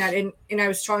seeing that. And I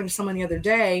was talking to someone the other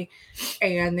day,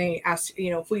 and they asked,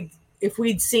 if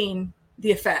we'd seen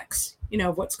the effects,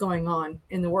 of what's going on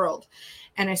in the world.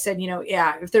 And I said,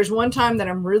 if there's one time that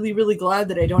I'm really, really glad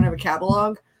that I don't have a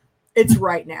catalog, it's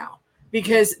right now.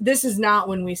 Because this is not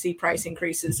when we see price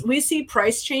increases. We see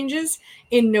price changes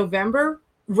in November,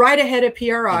 right ahead of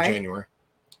PRI. In January.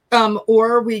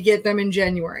 Or we get them in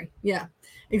January. Yeah,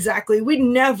 exactly. We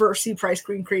never see price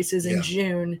increases in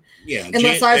June. Yeah.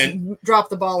 Unless I drop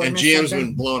the ball. And GM's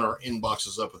been blowing our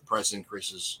inboxes up with price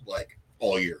increases like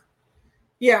all year.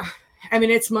 Yeah. I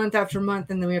mean, it's month after month,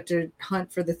 and then we have to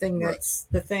hunt for the thing that's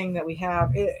the thing that we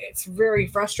have. It's very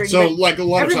frustrating. So, like a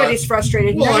lot of times, everybody's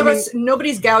frustrated. Well,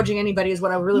 nobody's gouging anybody, is what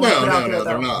I really want to put out there. No,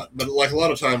 they're not. But like a lot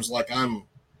of times, like I've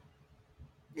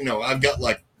got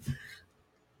like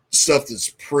stuff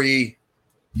that's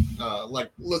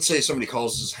like let's say somebody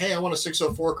calls and says, "Hey, I want a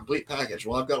 604 complete package."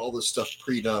 Well, I've got all this stuff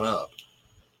pre-done up,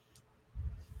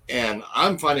 and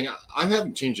I'm finding I'm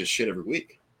having to change this shit every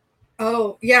week.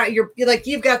 Oh you're like,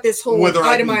 you've got this whole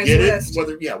itemized list.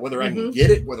 Whether I can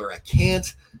get it, whether I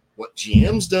can't, what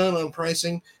GM's done on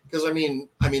pricing. Because I mean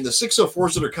the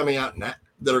 604s that are coming out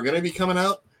that are going to be coming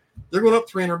out, they're going up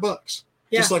 $300,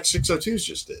 just like 602s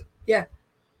just did. Yeah.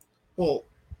 Well,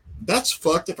 that's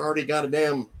fucked if I already got a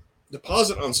damn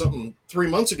deposit on something 3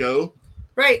 months ago,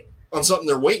 right? On something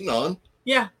they're waiting on.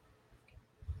 Yeah.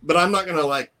 But I'm not going to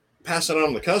like pass it on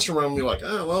to the customer and be like,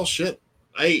 oh well, shit.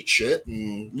 I ate shit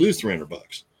and lose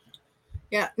 $300.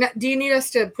 Yeah. Now, do you need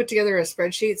us to put together a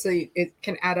spreadsheet so it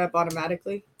can add up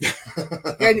automatically?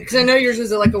 Because I know yours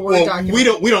is like a Word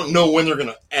document. We don't know when they're going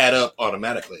to add up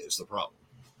automatically. Is the problem?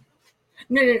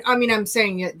 No. I mean, I'm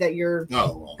saying that you're.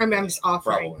 Oh. Well, I'm just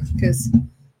offering because,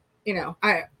 I'm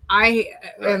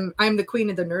the queen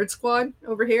of the nerd squad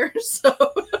over here. So.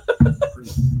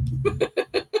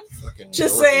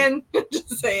 Just saying.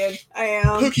 I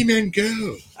am. Pokemon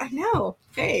Go. I know.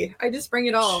 Hey, I just bring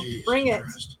it all. Jeez bring it.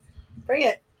 Christ. Bring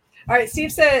it. All right.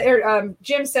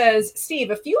 Jim says,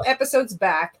 Steve, a few episodes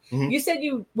back, you said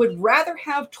you would rather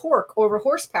have torque over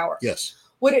horsepower. Yes.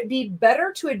 Would it be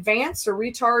better to advance or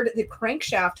retard the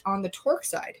crankshaft on the torque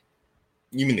side?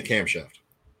 You mean the camshaft?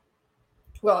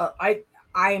 Well, I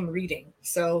am reading,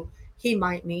 so he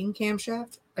might mean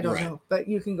camshaft. I don't know, but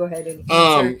you can go ahead and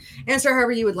answer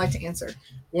however you would like to answer.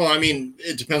 Well, I mean,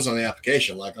 it depends on the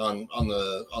application. Like on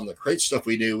the crate stuff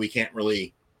we do, we can't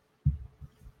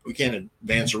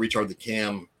advance or retard the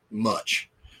cam much.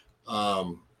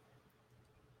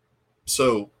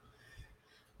 So,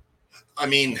 I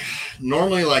mean,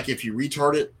 normally, like if you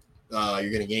retard it,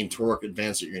 you're going to gain torque.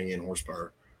 Advance it, you're going to gain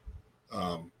horsepower.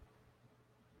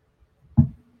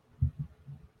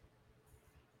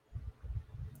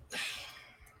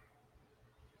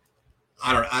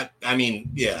 I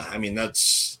mean,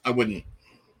 that's, I wouldn't.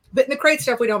 But in the crate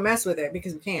stuff, we don't mess with it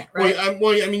because we can't, right?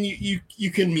 Well, I mean,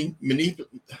 you can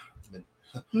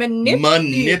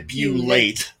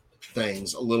manipulate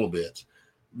things a little bit,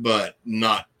 but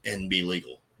not and be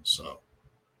legal. So.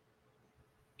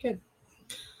 Good.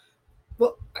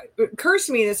 Well, it occurs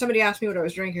to me that somebody asked me what I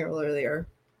was drinking earlier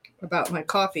about my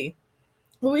coffee.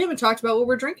 Well, we haven't talked about what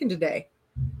we're drinking today.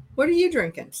 What are you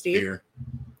drinking, Steve?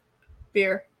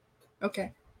 Beer.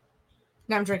 Okay.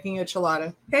 Now I'm drinking a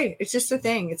chelada. Hey, it's just a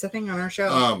thing. It's a thing on our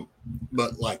show.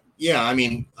 But like, yeah, I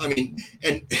mean,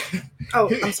 and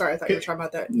oh, I'm sorry. I thought you were talking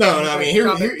about that. No. I mean,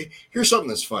 here's something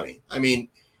that's funny. I mean,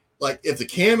 like if the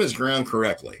cam is ground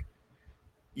correctly,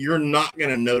 you're not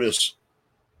going to notice.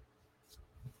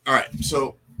 All right.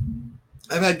 So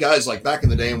I've had guys like back in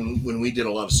the day when we did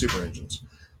a lot of super engines,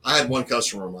 I had one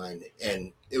customer of mine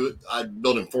and I'd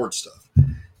build him Ford stuff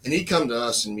and he'd come to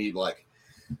us and be like,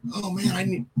 oh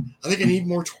man, I think I need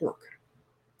more torque.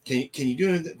 Can you do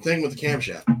anything with the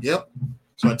camshaft? Yep.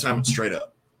 So I time it straight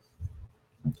up.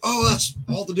 Oh, that's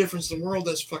all the difference in the world.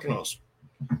 That's fucking awesome.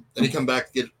 Then he'd come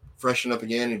back, get freshened up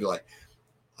again, and he'd be like,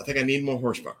 I think I need more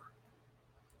horsepower.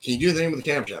 Can you do anything with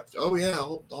the camshaft? Oh yeah,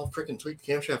 I'll freaking tweak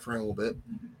the camshaft around a little bit.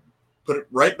 Put it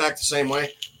right back the same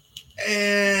way.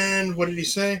 And what did he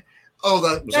say? Oh,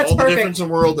 that's all perfect. The difference in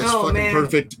the world. That's fucking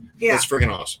perfect. Yeah. That's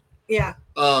freaking awesome. Yeah.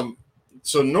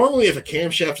 So normally if a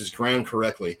camshaft is ground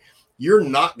correctly, you're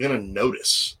not going to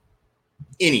notice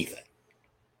anything.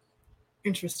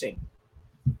 Interesting.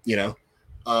 Because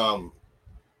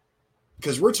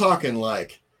we're talking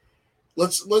like,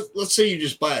 let's say you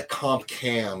just buy a comp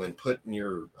cam and put in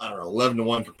your,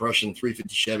 11-to-1 compression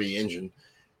 350 Chevy engine.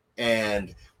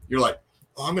 And you're like,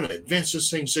 oh, I'm going to advance this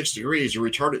thing 6 degrees or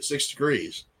retard it 6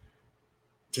 degrees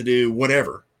to do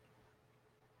whatever.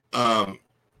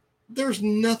 There's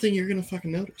nothing you're going to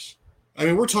fucking notice. I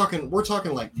mean, we're talking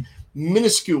like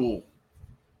minuscule.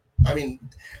 I mean,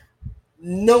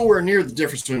 nowhere near the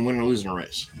difference between winning or losing a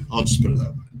race. I'll just put it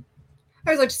that way. I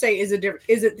always like to say, is it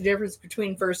the difference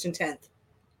between first and 10th?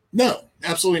 No,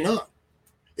 absolutely not.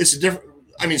 It's a different.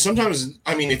 I mean, sometimes.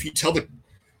 I mean, if you tell the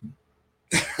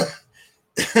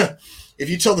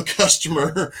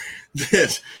customer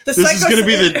that this is going to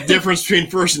be the difference between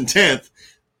first and 10th,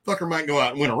 fucker might go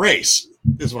out and win a race.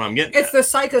 Is what I'm getting. It's the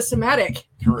psychosomatic.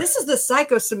 Correct. This is the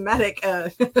psychosomatic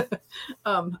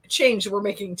change we're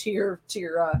making to your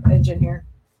engine here.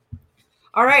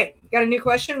 All right, got a new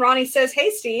question. Ronnie says,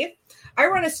 "Hey Steve, I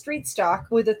run a street stock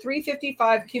with a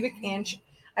 355 cubic inch.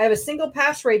 I have a single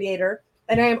pass radiator,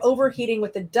 and I am overheating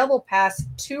with a double pass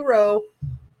 2-row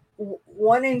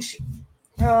 1 inch.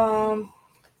 1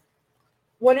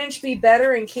 inch be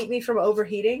better and keep me from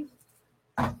overheating."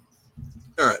 All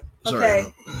right. Sorry.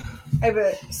 Okay. I have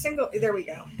a single. There we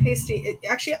go. Hey, Steve.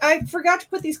 Actually, I forgot to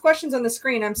put these questions on the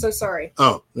screen. I'm so sorry.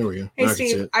 Oh, there we go. Hey,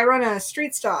 Steve. I run a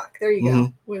street stock. There you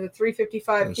go. With a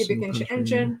 355 cubic inch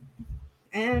engine,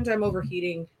 and I'm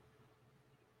overheating.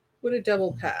 Would a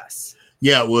double pass?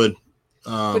 Yeah, it would.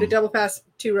 Would a double pass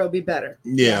 2-row be better?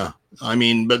 Yeah. I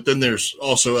mean, but then there's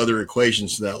also other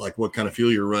equations to that, like what kind of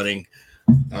fuel you're running.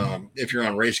 If you're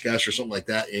on race gas or something like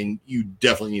that, and you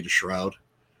definitely need a shroud.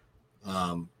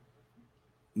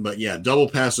 But yeah, double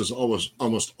pass is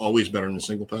almost always better than a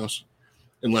single pass,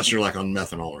 unless you're like on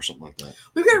methanol or something like that.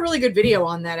 We've got a really good video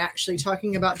on that, actually,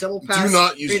 talking about double pass. Do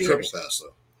not use triple pass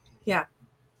though. Yeah.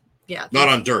 Not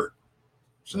on dirt.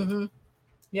 So.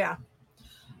 Yeah.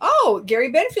 Oh,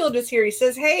 Gary Benfield is here. He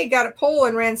says, "Hey, got a pole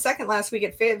and ran second last week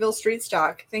at Fayetteville Street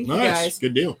Stock. Thank you, guys.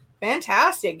 Good deal.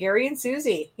 Fantastic, Gary and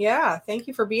Susie. Yeah, thank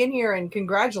you for being here and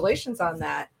congratulations on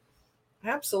that.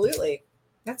 Absolutely,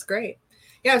 that's great.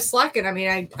 Yeah, I was slacking. I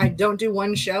mean, I don't do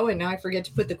one show and now I forget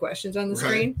to put the questions on the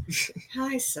screen.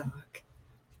 I suck.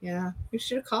 Yeah, you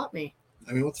should have caught me.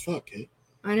 I mean, what the fuck, Kate?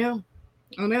 I know.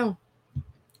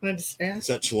 I just asked. It's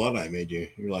that enchilada I made you.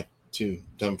 You're like too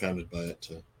dumbfounded by it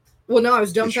to. Well, no, I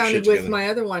was dumbfounded with my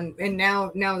other one, and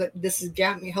now that this has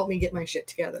helped me get my shit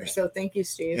together. Yeah. So thank you,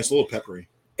 Steve. It's a little peppery.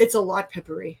 It's a lot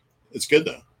peppery. It's good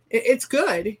though. It's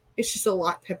good. It's just a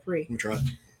lot peppery. Let me try.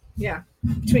 Yeah,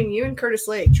 between you and Curtis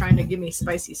Lake trying to give me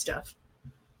spicy stuff.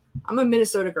 I'm a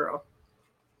Minnesota girl.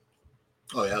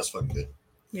 Oh yeah, that's fucking good.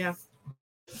 Yeah,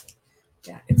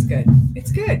 it's good.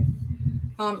 It's good.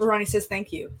 Ronnie says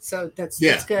thank you. So that's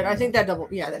good. I think that double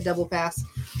pass.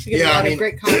 You get a lot of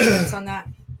great compliments on that.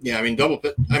 Yeah, I mean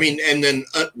and then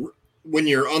when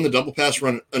you're on the double pass,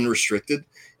 run unrestricted.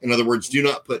 In other words,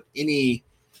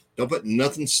 don't put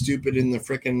nothing stupid in the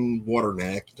freaking water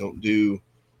neck. Don't do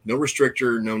no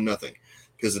restrictor, no nothing,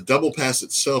 because the double pass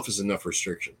itself is enough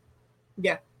restriction.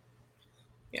 Yeah.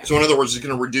 Yeah. So in other words, it's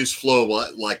going to reduce flow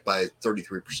like by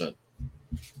 33%.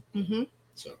 Mm-hmm.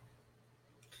 So.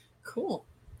 Cool.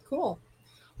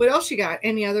 What else you got?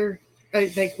 Any other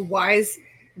like wise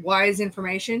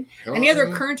information? Any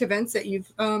other current events that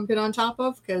you've been on top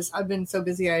of? Because I've been so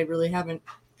busy, I really haven't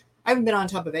been on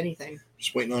top of anything.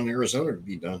 Just waiting on Arizona to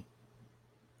be done.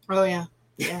 Oh yeah.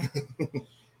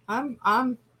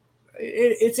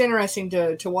 It's interesting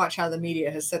to watch how the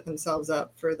media has set themselves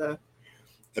up for the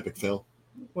epic fail.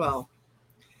 Well,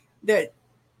 the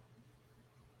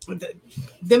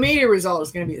media result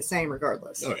is going to be the same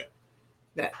regardless. Oh yeah.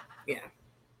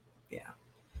 Yeah.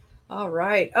 All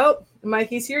right. Oh,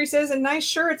 Mikey's here. He says, "A nice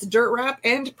shirts, dirt wrap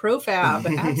and profab."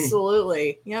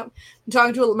 Absolutely. Yep. I'm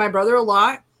talking to my brother a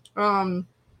lot.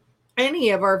 Any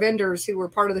of our vendors who were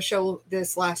part of the show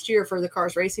this last year for the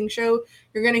Cars Racing Show,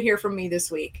 you're going to hear from me this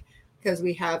week because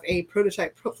we have a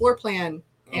prototype floor plan.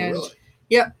 And really?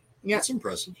 Yep. That's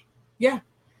impressive. Yeah,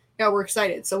 we're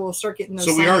excited. So we'll start getting those.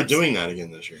 So we are doing that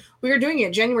again this year. We are doing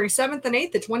it January 7th and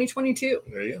 8th of 2022.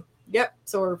 There you go. Yep.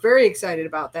 So we're very excited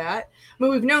about that. I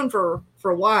mean, we've known for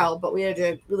a while, but we had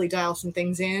to really dial some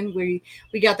things in. We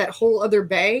got that whole other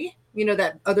bay. You know,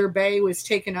 that other bay was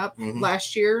taken up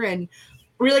last year and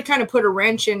really kind of put a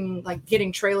wrench in like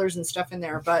getting trailers and stuff in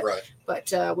there. But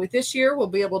with this year, we'll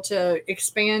be able to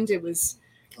expand. That'll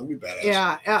be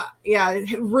badass. Yeah.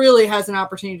 It really has an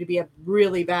opportunity to be a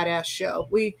really badass show.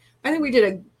 I think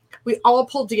we all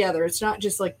pulled together. It's not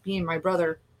just like me and my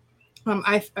brother.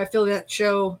 I feel that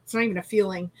show, it's not even a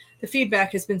feeling. The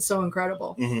feedback has been so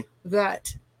incredible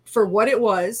that for what it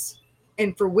was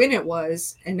and for when it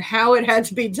was and how it had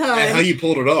to be done. And how you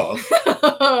pulled it off.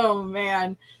 Oh,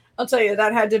 man. I'll tell you,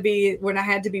 that had to be when I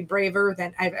had to be braver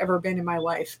than I've ever been in my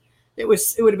life. It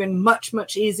would have been much,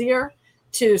 much easier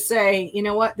to say, you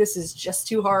know what, this is just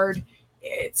too hard.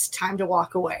 It's time to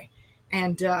walk away.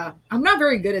 And I'm not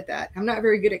very good at that. I'm not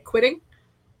very good at quitting.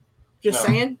 Just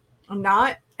saying, I'm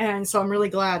not. And so I'm really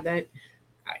glad that,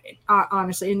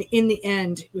 honestly, in the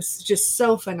end, it was just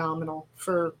so phenomenal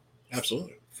for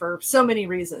so many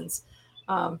reasons.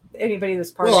 Anybody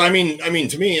that's part. Well, I mean,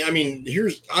 to me,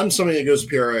 I'm somebody that goes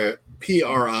to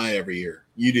PRI every year.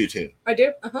 You do too. I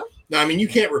do. No, I mean, you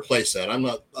can't replace that. I'm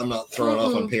not throwing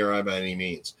off on PRI by any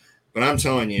means, but I'm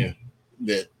telling you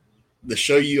that the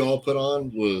show you all put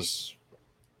on was,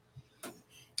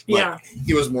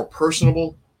 it was more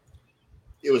personable.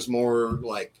 It was more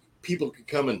like people could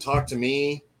come and talk to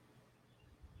me,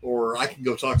 or I can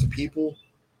go talk to people,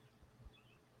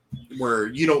 where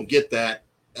you don't get that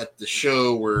at the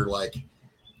show where like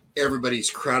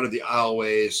everybody's crowded the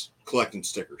aisleways collecting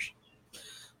stickers.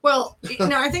 Well,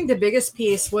 I think the biggest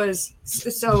piece was,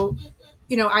 so,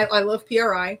 I love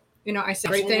PRI. I said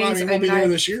great things. We'll be there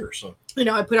this year, so.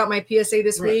 I put out my PSA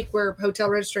this week where hotel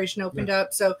registration opened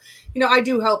up. So, I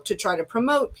do help to try to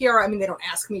promote PRI. I mean, they don't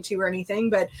ask me to or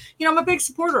anything, but, I'm a big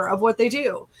supporter of what they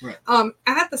do. Right.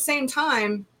 At the same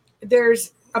time,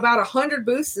 there's about 100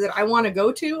 booths that I want to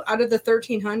go to out of the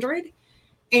 1,300.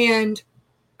 And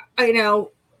I know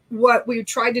what we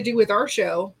tried to do with our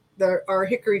show, our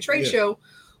Hickory Trade Show,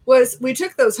 was we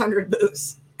took those 100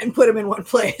 booths and put them in one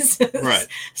place. Right.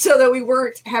 So that we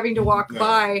weren't having to walk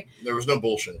by. There was no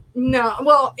bullshit. No.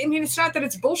 Well, I mean, it's not that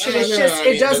it's bullshit. It's just,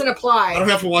 it doesn't apply. I don't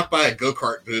have to walk by a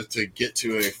go-kart booth to get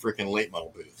to a freaking late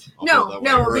model booth. No,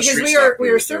 because we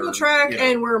are circle track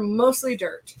and we're mostly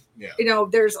dirt. Yeah.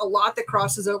 There's a lot that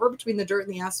crosses over between the dirt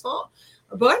and the asphalt,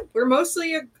 but we're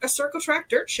mostly a circle track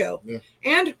dirt show. Yeah.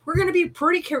 And we're going to be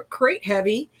pretty crate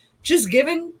heavy, just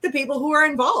given the people who are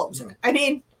involved. Yeah. I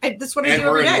mean, that's what I do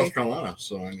every day. And we're in North Carolina,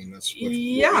 so I mean that's what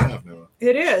we have now.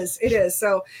 It is.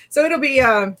 So it'll be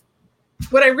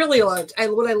what I really loved.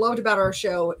 What I loved about our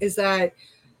show is that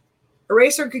a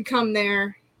racer could come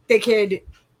there. They could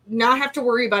not have to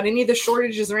worry about any of the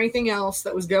shortages or anything else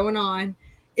that was going on.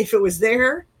 If it was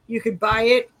there, you could buy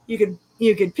it. You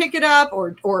could pick it up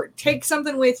or take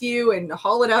something with you and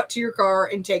haul it out to your car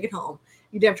and take it home.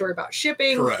 You didn't have to worry about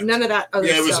shipping. Correct. None of that other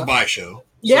stuff. Yeah, it was a buy show.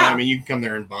 So, I mean, you can come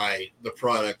there and buy the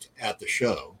product at the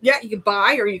show. Yeah, you could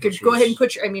buy, or you could go ahead and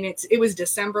put your, it was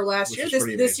December last year.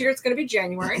 This year it's going to be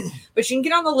January, but you can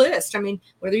get on the list. I mean,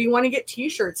 whether you want to get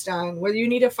t-shirts done, whether you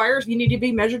need you need to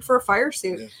be measured for a fire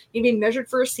suit, you need to be measured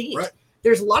for a seat. Right.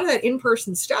 There's a lot of that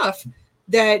in-person stuff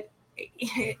that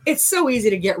it's so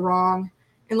easy to get wrong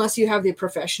unless you have the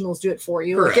professionals do it for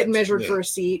you. Like getting measured for a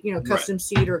seat, custom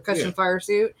seat or a custom fire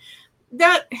suit.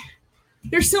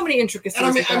 There's so many intricacies.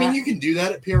 And I mean, you can do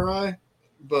that at PRI,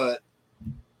 but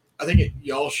I think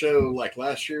y'all show like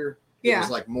last year, it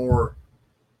was like more.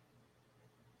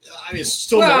 I mean, it's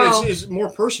still it's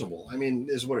more personable. I mean,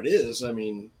 is what it is. I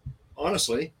mean,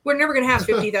 honestly, we're never going to have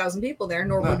 50,000 people there,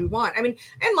 nor would we want. I mean,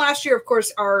 and last year, of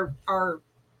course, our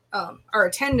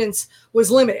attendance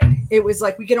was limited. It was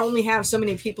like we could only have so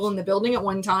many people in the building at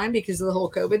one time because of the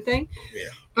whole COVID thing. Yeah.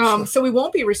 So we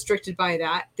won't be restricted by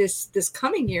that this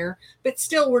coming year, but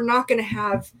still we're not going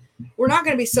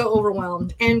to be so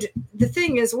overwhelmed. And the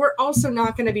thing is, we're also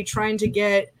not going to be trying to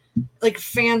get like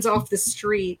fans off the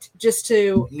street just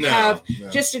to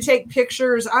just to take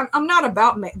pictures. I'm not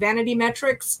about vanity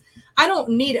metrics. I don't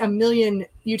need 1 million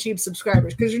YouTube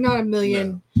subscribers because there's not 1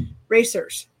 million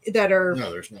racers that are.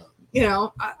 No, there's not.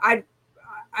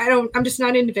 I'm just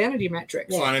not into vanity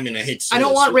metrics. Well, I mean, I hate to say I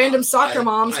don't want random soccer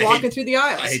moms walking through the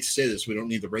aisles. I hate to say this. We don't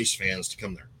need the race fans to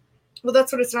come there. Well,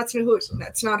 that's what it's not.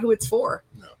 That's not who it's for.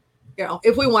 No.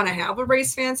 If we want to have a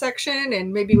race fan section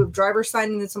and maybe with drivers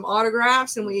signing in some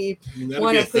autographs and we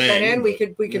want to put that in, we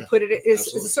could put it as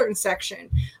a certain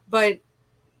section. But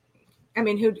I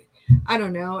mean, I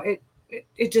don't know.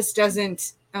 It just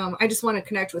doesn't. I just want to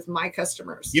connect with my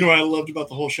customers. You know what I loved about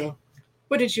the whole show?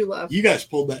 What did you love? You guys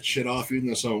pulled that shit off,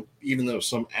 even though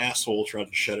some asshole tried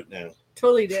to shut it down.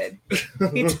 Totally did.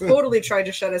 He totally tried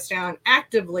to shut us down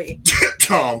actively.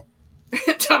 Tom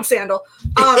Sandel.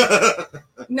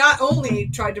 Not only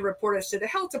tried to report us to the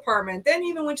health department, then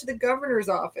even went to the governor's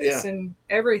office and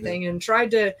everything, and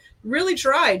tried. So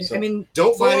I mean,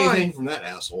 don't buy anything from that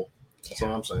asshole. That's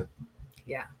all I'm saying.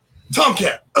 Yeah.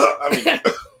 Tomcat.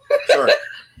 Sorry.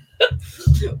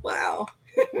 Wow.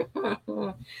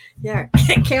 Yeah,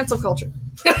 cancel culture.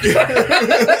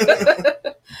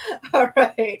 All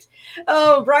right.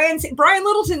 Oh, Brian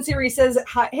Littleton series says,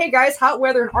 "Hey guys, hot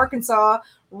weather in Arkansas.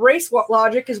 Race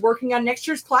Logic is working on next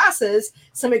year's classes.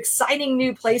 Some exciting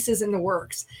new places in the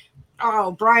works."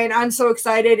 Oh, Brian, I'm so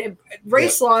excited.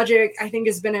 Race Logic, I think,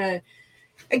 has been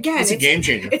it's a game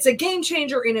changer. It's a game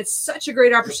changer, and it's such a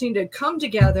great opportunity to come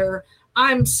together.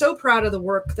 I'm so proud of the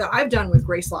work that I've done with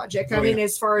Race Logic. I mean,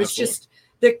 as far as just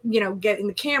the, getting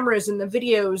the cameras and the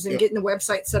videos and getting the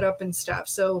website set up and stuff.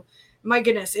 So my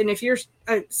goodness. And if you're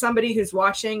somebody who's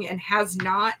watching and has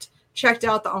not checked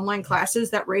out the online classes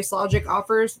that Race Logic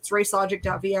offers, it's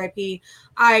racelogic.vip.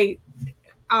 I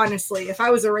honestly, if I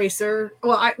was a racer,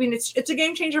 well, I mean, it's a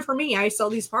game changer for me. I sell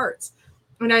these parts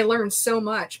and I learned so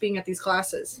much being at these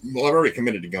classes. Well, I've already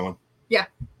committed to going. Yeah.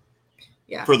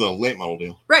 For the late model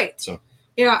deal. Right. So,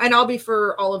 and I'll be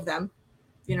for all of them.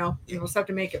 You'll just have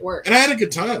to make it work. And I had a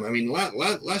good time. I mean,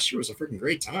 last year was a freaking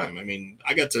great time. I mean,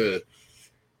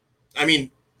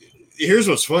 here's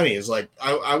what's funny is like,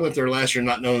 I went there last year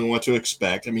not knowing what to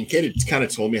expect. I mean, Kate had kind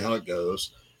of told me how it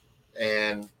goes.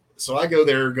 And so I go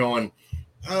there going,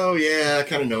 oh yeah, I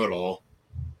kind of know it all.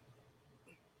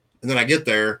 And then I get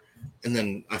there and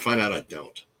then I find out I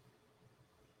don't.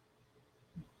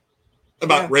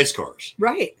 About race cars.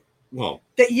 Right. Well,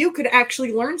 that you could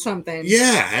actually learn something.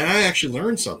 Yeah, and I actually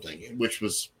learned something, which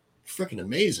was freaking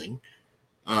amazing.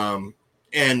 And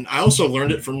I also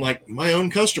learned it from like my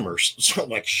own customers. So I'm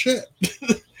like, shit.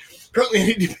 Apparently I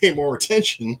need to pay more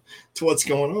attention to what's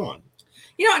going on.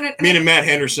 And Matt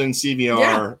Henderson,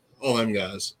 CVR, all them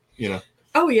guys,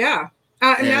 Oh yeah.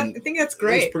 I think that's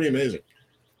great. It's pretty amazing.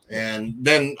 And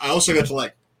then I also got to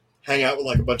like hang out with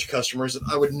like a bunch of customers that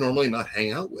I would normally not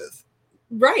hang out with.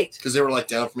 Right. Because they were like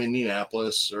down from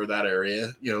Indianapolis or that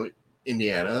area,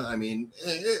 Indiana. I mean,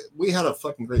 we had a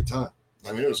fucking great time.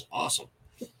 I mean, it was awesome.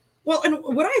 Well, and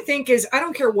what I think is, I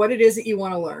don't care what it is that you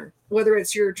want to learn, whether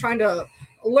it's you're trying to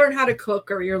learn how to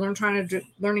cook or you're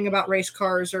learning about race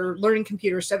cars or learning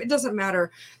computer stuff. It doesn't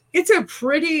matter. It's a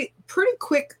pretty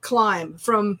quick climb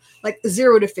from like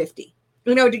 0 to 50,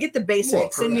 to get the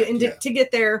basics to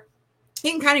get there,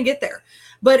 you can kind of get there.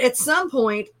 But at some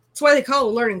point, that's why they call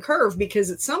it a learning curve,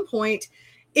 because at some point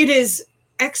it is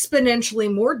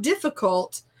exponentially more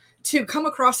difficult to come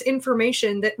across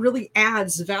information that really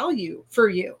adds value for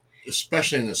you.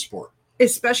 Especially in the sport.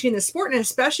 And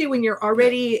especially when you're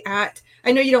already at,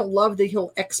 I know you don't love the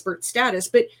whole expert status,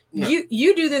 but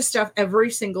you do this stuff every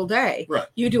single day. Right.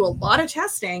 You do a lot of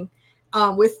testing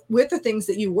with the things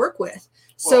that you work with.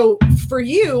 So for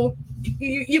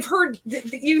you've heard,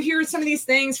 you hear some of these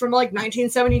things from like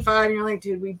 1975 and you're like,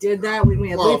 dude, we did that. We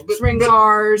had lift spring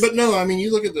cars. But no, I mean,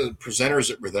 you look at the presenters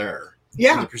that were there.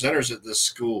 Yeah. The presenters at this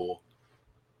school.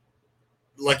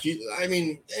 Like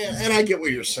and I get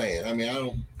what you're saying. I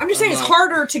mean, I'm just saying it's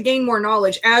harder to gain more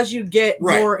knowledge as you get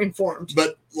more informed.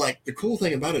 But like the cool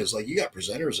thing about it is like you got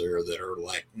presenters there that are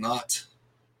like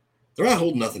they're not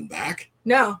holding nothing back.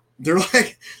 No. They're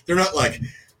not like,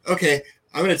 okay,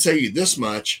 I'm going to tell you this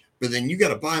much, but then you got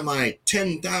to buy my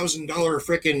 $10,000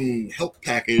 freaking help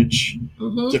package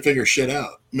to figure shit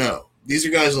out. No, these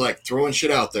are guys like throwing shit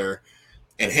out there.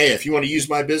 And hey, if you want to use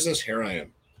my business, here I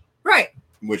am. Right.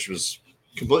 Which was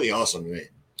completely awesome to me.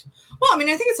 Well, I mean,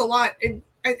 I think it's a lot.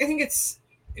 I think it's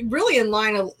really in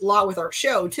line a lot with our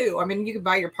show too. I mean, you can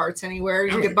buy your parts anywhere.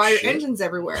 You can buy your engines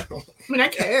everywhere. I mean, I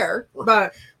care,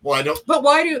 but I don't. But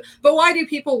why do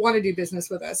people want to do business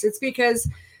with us? It's because,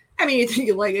 I mean, either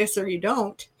you like us or you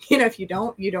don't. If you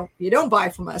don't, you don't buy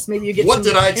from us. Maybe you get. What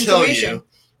did I tell you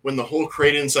when the whole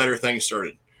Crate Insider thing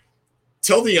started?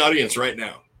 Tell the audience right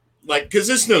now, like, because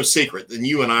it's no secret that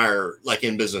you and I are like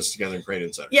in business together in Crate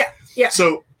Insider. Yeah, yeah.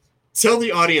 So tell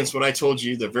the audience what I told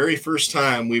you the very first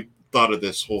time we thought of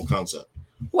this whole concept.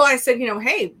 Well, I said,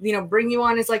 hey, bring you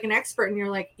on as like an expert, and you're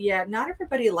like, yeah, not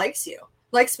everybody likes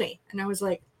me, and I was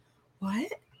like,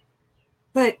 what?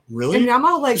 But really? And I'm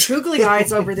all like googly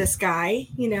eyes over this guy,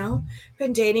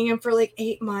 been dating him for like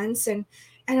 8 months. And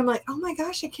I'm like, oh my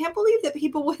gosh, I can't believe that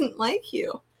people wouldn't like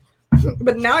you.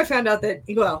 But now I found out that,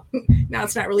 now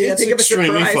it's not really that big of a surprise.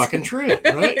 It's extremely fucking true,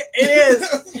 right?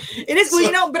 It is.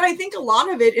 Well, but I think a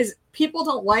lot of it is people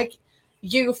don't like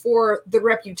you for the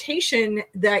reputation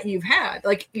that you've had,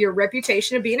 like your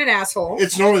reputation of being an asshole.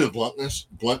 It's normally the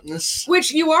bluntness.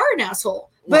 Which you are an asshole.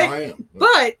 Well, I am.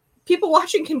 But people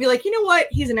watching can be like, you know what?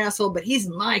 He's an asshole, but he's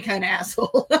my kind of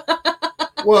asshole.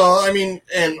 Well, I mean,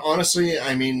 and honestly,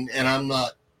 and I'm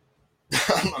not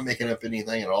making up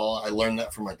anything at all. I learned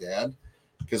that from my dad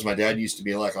because my dad used to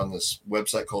be like on this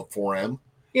website called 4M.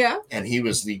 Yeah. And he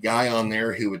was the guy on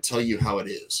there who would tell you how it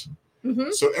is.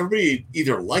 Mm-hmm. So everybody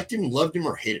either liked him, loved him,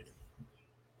 or hated him.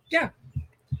 Yeah.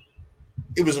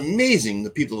 It was amazing the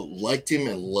people that liked him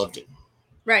and loved him.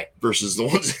 Right. Versus the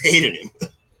ones that hated him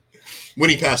when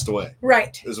he passed away.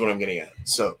 Right. Is what I'm getting at.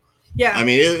 So, Yeah. I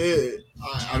mean,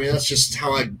 I mean, that's just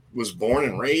how I was born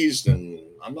and raised, and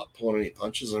I'm not pulling any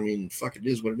punches. I mean, fuck, it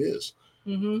is what it is.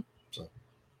 Mm-hmm. So,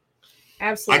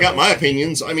 absolutely. I got my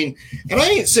opinions. I mean, and I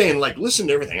ain't saying like listen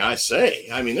to everything I say.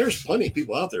 I mean, there's plenty of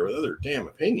people out there with other damn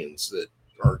opinions that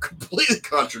are completely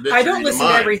contradictory. I don't listen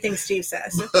to everything Steve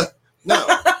says. No,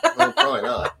 well, probably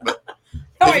not. But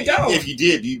no, I don't. If you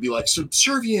did, you'd be like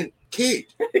subservient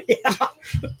Kate. Yeah.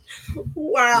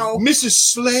 Wow. Mrs.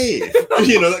 Slave.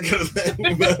 You know, that kind of thing.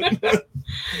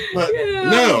 But yeah.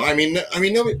 no, I mean,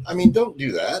 don't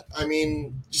do that. I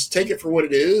mean, just take it for what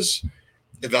it is.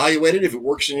 Evaluate it. If it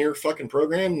works in your fucking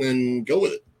program, then go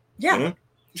with it. Yeah. You know?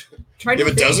 If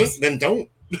it doesn't, then don't.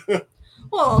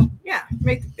 Well, yeah.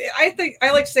 I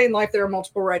like to say in life there are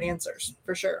multiple right answers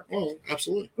for sure. Oh,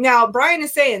 absolutely. Now, Brian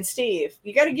is saying, Steve,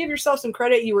 you got to give yourself some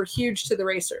credit. You were huge to the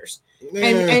racers,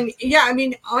 and yeah, I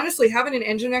mean, honestly, having an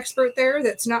engine expert there,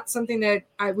 that's not something that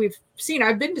we've seen.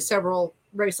 I've been to several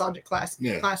race logic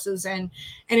classes, and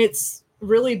it's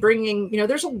really bringing.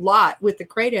 There's a lot with the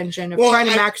crate engine of trying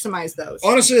to maximize those.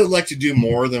 Honestly, I'd like to do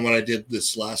more than what I did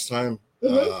this last time.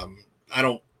 Mm-hmm. I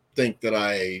don't think that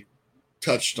I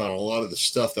touched on a lot of the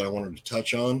stuff that I wanted to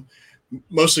touch on,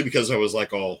 mostly because I was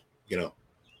like all,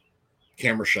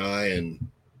 camera shy and.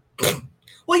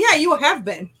 Well, yeah, you have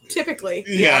been typically.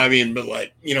 Yeah, I mean, but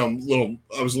like,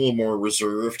 I was a little more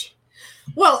reserved.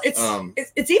 Well,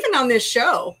 it's even on this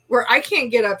show where I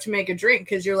can't get up to make a drink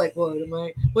because you're like, what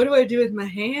do I do with my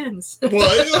hands? Well,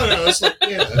 no, it's like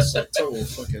total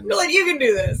fucking. You're like, you can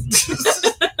do this.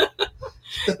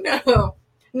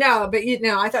 No, but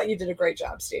I thought you did a great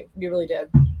job, Steve. You really did.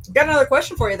 Got another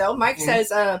question for you though. Mike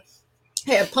says,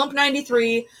 "Hey, a Pump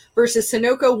 93 versus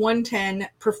Sunoco 110.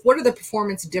 What are the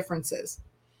performance differences?"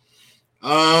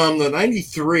 The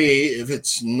 93, if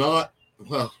it's not,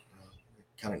 well,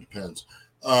 it kind of depends.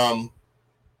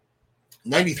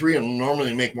 93 will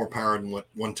normally make more power than what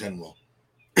 110 will.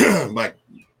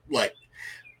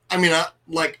 I'm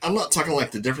not talking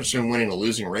like the difference between winning and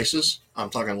losing races. I'm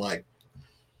talking like,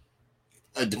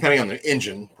 depending on the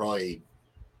engine, probably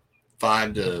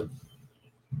 5 to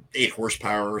 8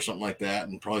 horsepower or something like that,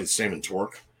 and probably the same in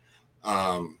torque.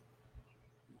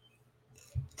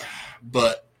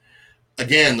 But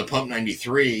again, the Pump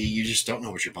 93, you just don't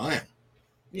know what you're buying.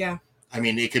 Yeah. I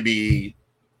mean, it could be,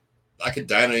 I could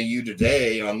dyno you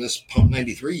today on this Pump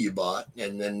 93 you bought,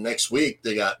 and then next week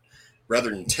they got,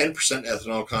 rather than 10%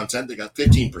 ethanol content, they got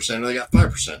 15% or they got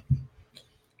 5%.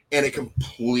 And it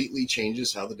completely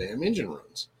changes how the damn engine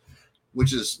runs,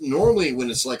 which is normally when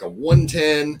it's like a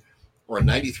 110 or a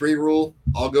 93 rule,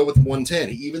 I'll go with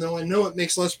 110, even though I know it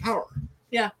makes less power.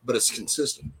 Yeah. But it's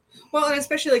consistent. Well, and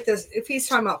especially like this, if he's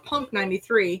talking about Pump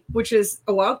 93, which is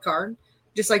a wild card,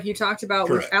 just like you talked about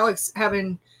with Alex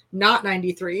having not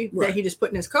 93 that he just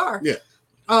put in his car. Yeah.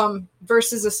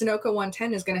 Versus a Sunoco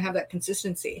 110 is going to have that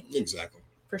consistency. Exactly.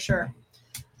 For sure.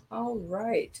 All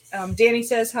right. Danny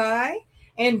says hi.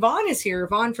 And Vaughn is here.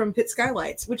 Vaughn from Pit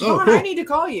Skylights, which Vaughn, cool. I need to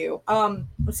call you.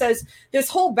 It says, this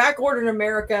whole back order in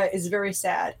America is very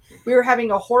sad. We are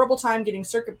having a horrible time getting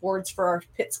circuit boards for our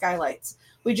Pit Skylights.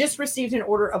 We just received an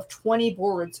order of 20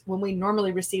 boards when we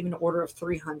normally receive an order of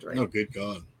 300. Oh, good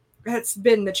God. That's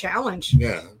been the challenge.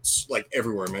 Yeah, it's like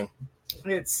everywhere, man.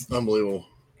 It's unbelievable.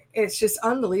 It's just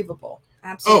unbelievable.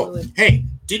 Absolutely. Oh, hey,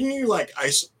 didn't you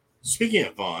speaking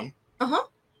of Vaughn? Uh-huh.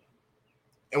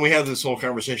 And we had this whole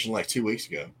conversation like 2 weeks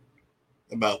ago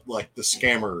about like the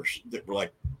scammers that were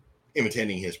like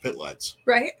imitating his pit lights.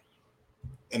 Right.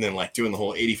 And then like doing the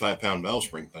whole 85-pound valve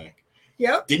spring thing.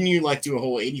 Yep. Didn't you like do a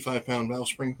whole 85-pound valve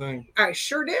spring thing? I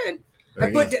sure did. I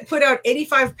put out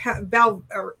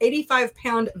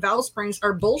 85-pound valve springs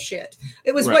are bullshit.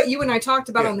 It was what you and I talked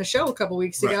about on the show a couple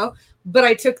weeks ago, but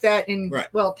I took that and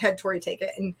had Tori take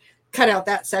it and cut out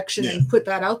that section and put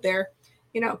that out there.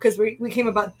 Because we came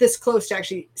about this close to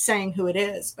actually saying who it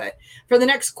is. But for the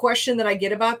next question that I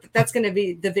get about, that's going to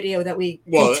be the video that we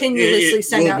continuously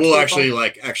send out. We'll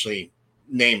actually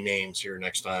name names here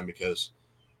next time because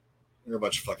they're a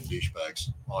bunch of fucking douchebags.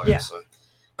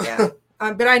 Yeah.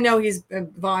 But I know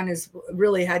Vaughn has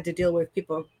really had to deal with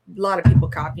a lot of people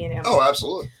copying him. Oh,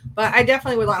 absolutely. But I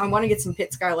definitely I want to get some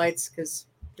Pit Skylights because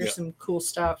there's some cool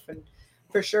stuff and.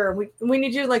 For sure. We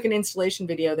need to do like an installation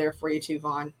video there for you too,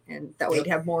 Vaughn. And that way you'd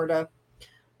have more to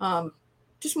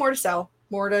just more to sell,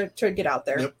 more to get out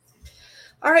there. Yep.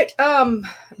 All right.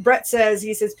 Brett says,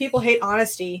 people hate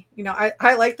honesty.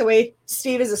 I like the way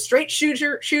Steve is a straight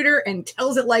shooter and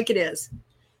tells it like it is.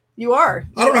 You are.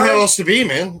 I don't know how else to be,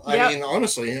 man. I mean,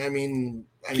 honestly, I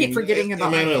keep forgetting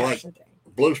about my passion thing.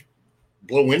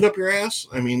 Blow wind up your ass.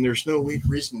 I mean, there's no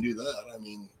reason to do that. I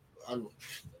mean,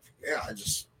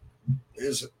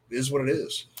 is what it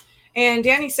is. And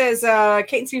Danny says,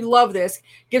 Kate and Steve love this.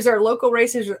 Gives our local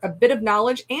racers a bit of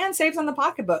knowledge and saves on the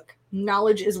pocketbook.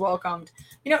 Knowledge is welcomed.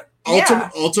 You know,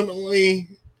 Ultimately,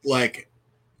 like,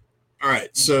 all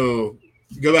right, so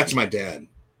go back to my dad,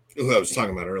 who I was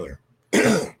talking about earlier.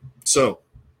 So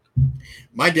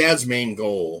my dad's main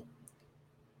goal,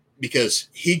 because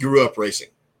he grew up racing.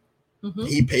 Mm-hmm.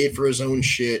 He paid for his own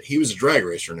shit. He was a drag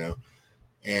racer now,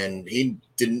 and he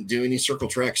didn't do any circle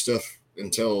track stuff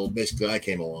until basically I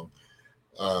came along.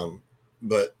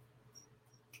 But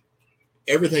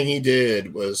everything he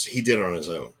did on his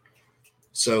own.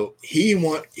 So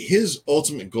his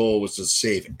ultimate goal was to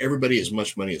save everybody as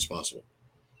much money as possible,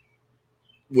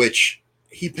 which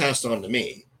he passed on to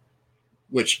me,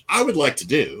 which I would like to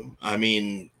do. I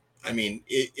mean,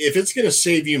 if it's going to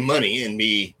save you money and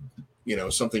be, you know,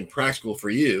 something practical for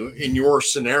you in your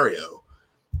scenario,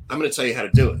 I'm going to tell you how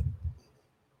to do it.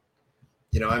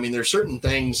 You know, I mean, there's certain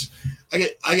things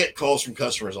I get calls from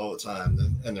customers all the time,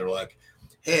 and they're like,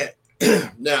 "Hey,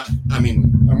 now, I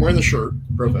mean, I'm wearing the shirt,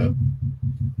 Profab,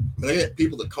 but I get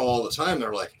people that call all the time.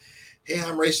 They're like, "Hey,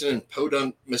 I'm racing in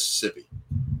Podunk, Mississippi,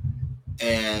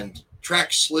 and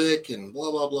track slick and blah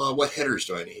blah blah. What headers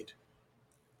do I need?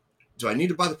 Do I need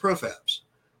to buy the Profabs?"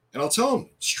 And I'll tell them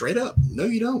straight up, "No,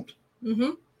 you don't."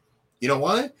 Mm-hmm. You know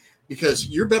why? Because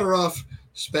you're better off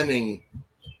spending,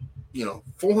 you know,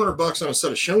 $400 on a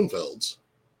set of Schoenfelds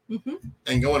mm-hmm.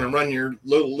 and going and run your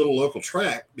little local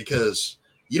track, because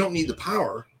you don't need the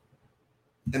power,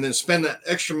 and then spend that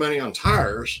extra money on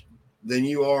tires than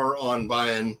you are on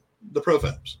buying the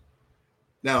Profabs.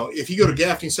 Now, if you go to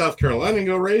Gaffney, South Carolina and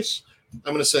go race,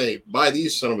 I'm going to say, buy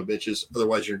these son of a bitches.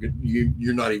 Otherwise, you're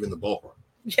not even the ballpark.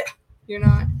 Yeah, you're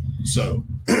not. So,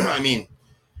 I mean,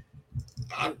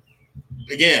 I'm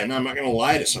not going to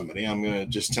lie to somebody. I'm going to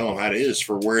just tell them how it is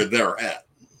for where they're at.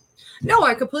 No,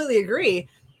 I completely agree.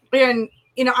 And,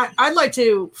 you know, I'd like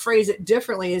to phrase it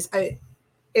differently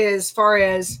as far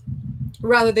as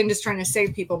rather than just trying to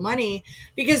save people money,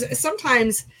 because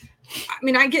sometimes, I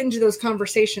mean, I get into those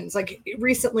conversations. Like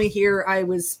recently here, I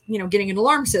was, you know, getting an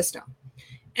alarm system,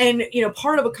 and, you know,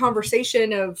 part of a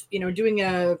conversation of, you know, doing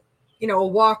a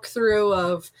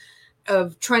walkthrough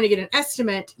of trying to get an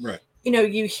estimate, right? You know,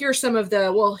 you hear some of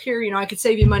the, well, here, you know, I could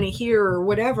save you money here or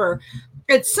whatever.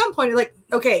 At some point, you're like,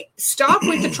 okay, stop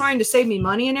with the trying to save me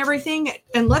money and everything,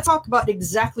 and let's talk about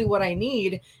exactly what I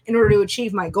need in order to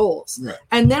achieve my goals. Right.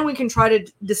 And then we can try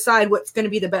to decide what's going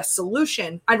to be the best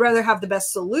solution. I'd rather have the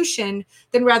best solution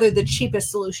than rather the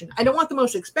cheapest solution. I don't want the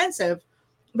most expensive,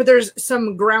 but there's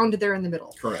some ground there in the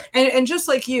middle. Correct. And just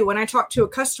like you, when I talk to a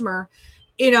customer,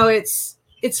 you know, it's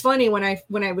funny when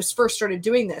I was first started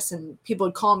doing this, and people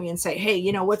would call me and say, hey,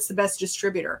 you know, what's the best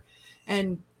distributor?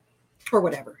 And or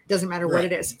whatever. It doesn't matter what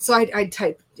it is. So I'd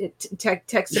type it,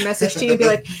 text a message to you and be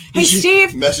like, hey,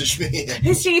 Steve. Message me.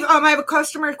 Hey, Steve, I have a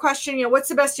customer question. You know, what's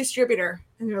the best distributor?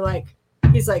 And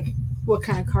he's like, what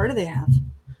kind of car do they have?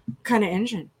 What kind of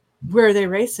engine? Where are they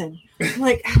racing? I'm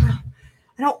like, I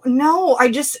don't know. I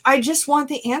just want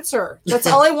the answer. That's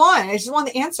all I want. I just want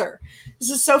the answer. This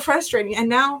is so frustrating. And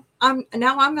now I'm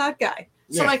that guy.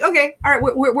 So I'm like, okay, all right,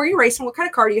 where are you racing? What kind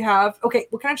of car do you have? Okay,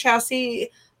 what kind of chassis?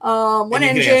 What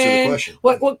engine?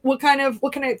 What kind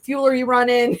of fuel are you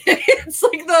running? It's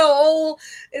like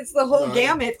the whole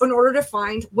gamut in order to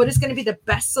find what is going to be the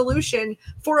best solution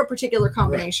for a particular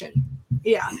combination. Right.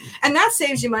 Yeah. And that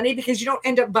saves you money because you don't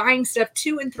end up buying stuff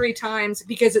 2 and 3 times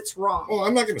because it's wrong. Well,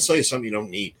 I'm not going to sell you something you don't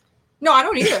need. No, I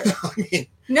don't either.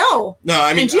 No.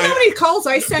 I mean, and do you know how many calls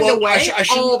I send away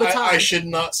all the time? I should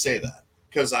not say that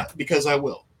because I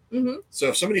will. Mm-hmm. So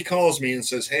if somebody calls me and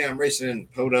says, hey, I'm racing in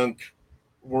Podunk,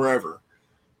 wherever,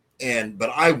 but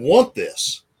I want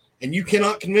this, and you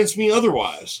cannot convince me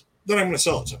otherwise, then I'm going to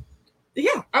sell it to them.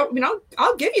 Yeah, I mean,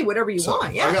 I'll give you whatever you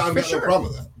want. Yeah, I've got no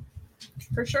problem with that.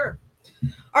 For sure.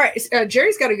 All right,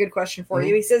 Jerry's got a good question for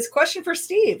you. He says, question for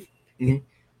Steve. Mm-hmm.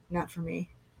 Not for me.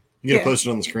 You gonna post it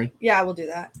on the screen? Yeah, I will do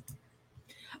that.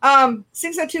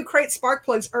 602 crate spark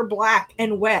plugs are black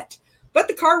and wet, but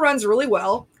the car runs really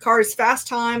well. Car is fast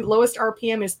time. Lowest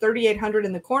RPM is 3,800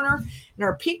 in the corner, and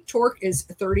our peak torque is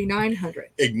 3,900.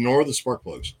 Ignore the spark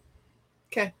plugs.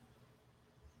 Okay.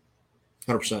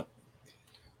 100%.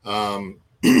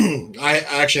 I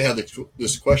actually had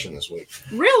this question this week.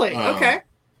 Really? Okay.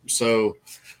 So,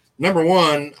 number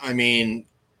one, I mean,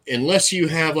 unless you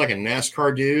have like a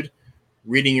NASCAR dude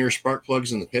reading your spark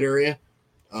plugs in the pit area,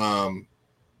 they're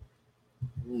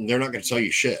not going to tell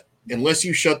you shit. Unless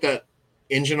you shut that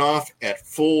engine off at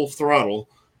full throttle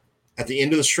at the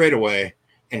end of the straightaway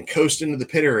and coast into the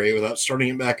pit area without starting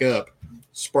it back up,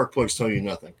 spark plugs tell you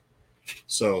nothing.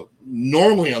 So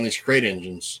normally on these crate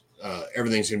engines,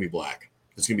 everything's going to be black.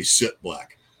 It's going to be soot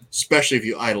black, especially if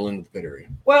you idle into the pit area.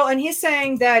 Well, and he's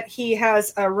saying that he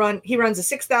has a run. He runs a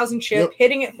 6,000 chip,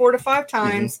 hitting it 4 to 5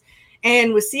 times,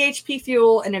 and with CHP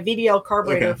fuel and a VDL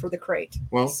carburetor for the crate.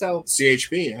 Well, so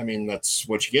CHP, I mean, that's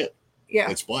what you get. Yeah,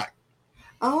 it's black.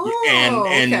 Oh,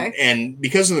 and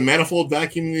because of the manifold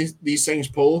vacuum these things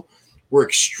pull, we're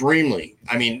extremely.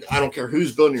 I mean, I don't care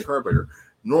who's building your carburetor.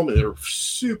 Normally, they're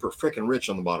super freaking rich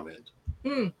on the bottom end.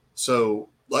 So,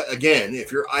 again,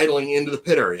 if you're idling into the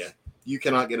pit area, you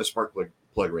cannot get a spark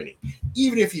plug reading.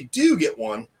 Even if you do get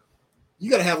one, you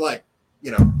got to have I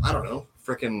don't know,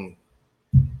 freaking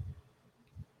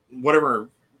whatever,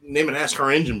 name an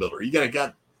NASCAR engine builder. You got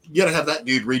to have that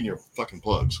dude reading your fucking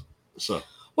plugs. So.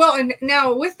 Well, and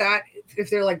now with that, if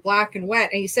they're like black and wet,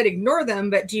 and you said ignore them,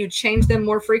 but do you change them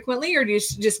more frequently, or do you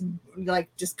just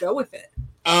go with it?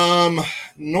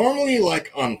 Normally, like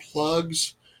on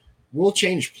plugs, we'll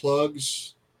change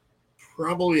plugs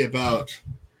probably about.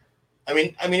 I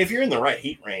mean, if you're in the right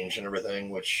heat range and everything,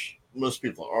 which most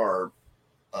people are,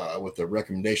 with the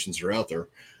recommendations that are out there,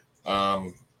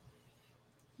 probably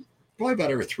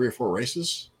about every 3 or 4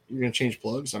 races. You're going to change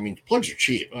plugs. I mean, plugs are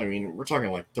cheap. I mean, we're talking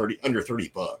like under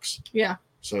 $30. Yeah.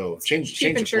 So change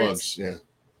the plugs. Yeah.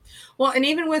 Well, and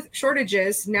even with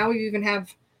shortages, now we even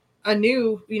have a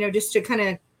new, just to kind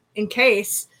of in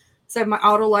case. So I have my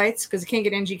auto lights because I can't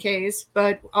get NGKs,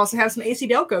 but also have some AC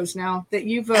Delcos now that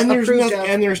you've approved of.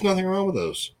 And there's nothing wrong with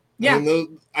those. Yeah.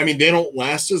 I mean, they don't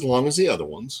last as long as the other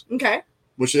ones. Okay.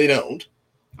 Which they don't.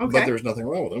 Okay. But there's nothing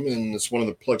wrong with them, and it's one of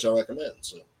the plugs I recommend.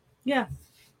 So. Yeah.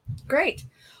 Great.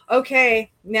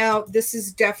 Okay, now this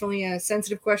is definitely a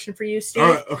sensitive question for you, Steve.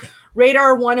 All right, okay.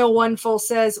 Radar 101 Full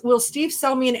says, will Steve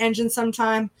sell me an engine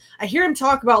sometime? I hear him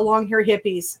talk about long hair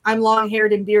hippies. I'm long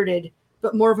haired and bearded,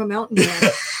 but more of a mountain man.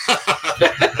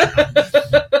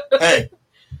 Hey,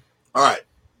 all right.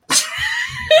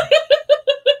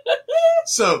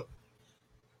 So,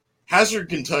 Hazard,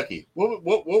 Kentucky. What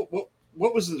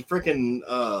was the freaking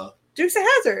Dukes of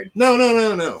Hazzard? No.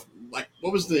 Like,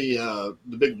 what was the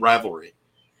big rivalry?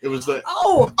 It was the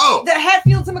the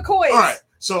Hatfields and McCoys. All right.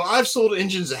 So I've sold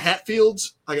engines at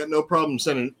Hatfields. I got no problem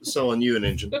selling you an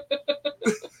engine.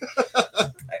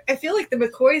 I feel like the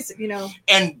McCoys,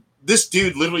 And this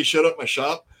dude literally showed up at my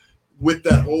shop with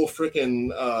that whole freaking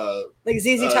like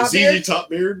ZZ Top beard. ZZ Top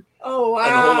beard. Oh wow.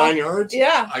 And the whole 9 yards.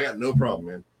 Yeah. I got no problem,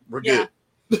 man. We're good.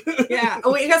 Yeah.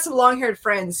 Oh, you got some long-haired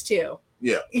friends too.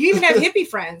 Yeah. You even have hippie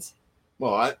friends.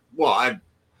 Well,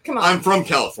 come on. I'm from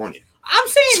California. I'm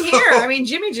saying here. I mean,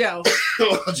 Jimmy Joe.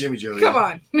 Jimmy Joe. Come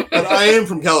on. But I am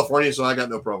from California, so I got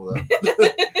no problem with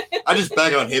that. I just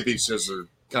bag on hippies because they're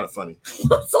kind of funny.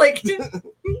 It's like,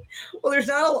 well, there's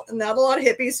not a lot of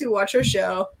hippies who watch our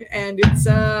show, and it's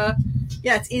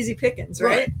it's easy pickings,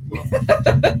 right?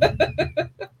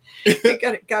 You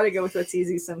gotta go with what's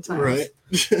easy sometimes, right?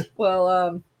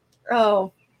 Well,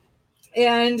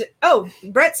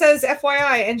 Brett says,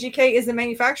 FYI, NGK is the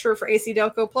manufacturer for AC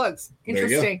Delco plugs.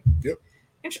 Interesting. Yep.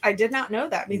 I did not know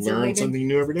that. Means learn something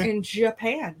new every day. In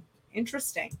Japan.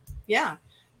 Interesting. Yeah.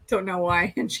 Don't know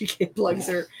why NGK plugs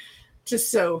are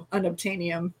just so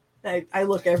unobtainium. I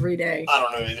look every day. I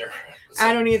don't know either.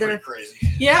 I don't either. Crazy.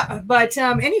 Yeah, but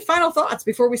any final thoughts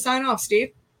before we sign off,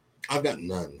 Steve? I've got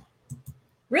none.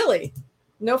 Really?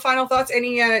 No final thoughts?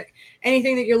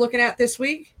 Anything that you're looking at this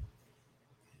week?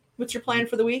 What's your plan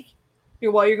for the week?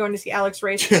 While you're going to see Alex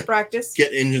race practice?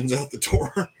 Get engines out the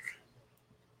door.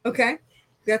 Okay.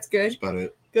 That's good. That's about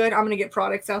it. Good. I'm going to get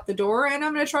products out the door, and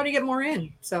I'm going to try to get more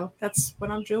in. So that's what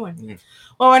I'm doing. Yeah.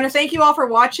 Well, I want to thank you all for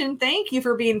watching. Thank you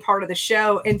for being part of the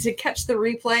show. And to catch the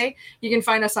replay, you can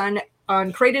find us on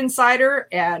Crate Insider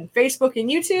and Facebook and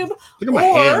YouTube. Look at my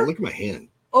hand. Look at my hand.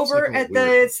 Over at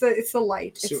it's the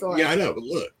light. It's the light. Yeah, I know, but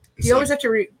look. You always have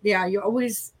to you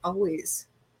always.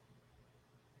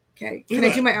 Okay. Can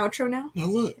I do my outro now? No,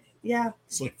 look. Yeah.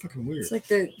 It's like fucking weird. It's like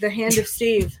the hand of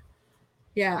Steve.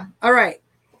 Yeah. All right.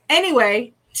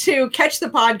 Anyway, to catch the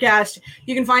podcast,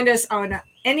 you can find us on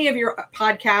any of your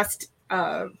podcast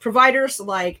providers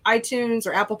like iTunes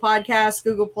or Apple Podcasts,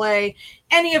 Google Play,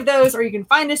 any of those, or you can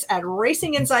find us at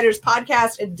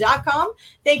racinginsiderspodcast.com.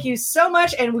 Thank you so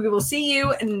much, and we will see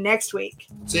you next week.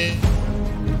 See you.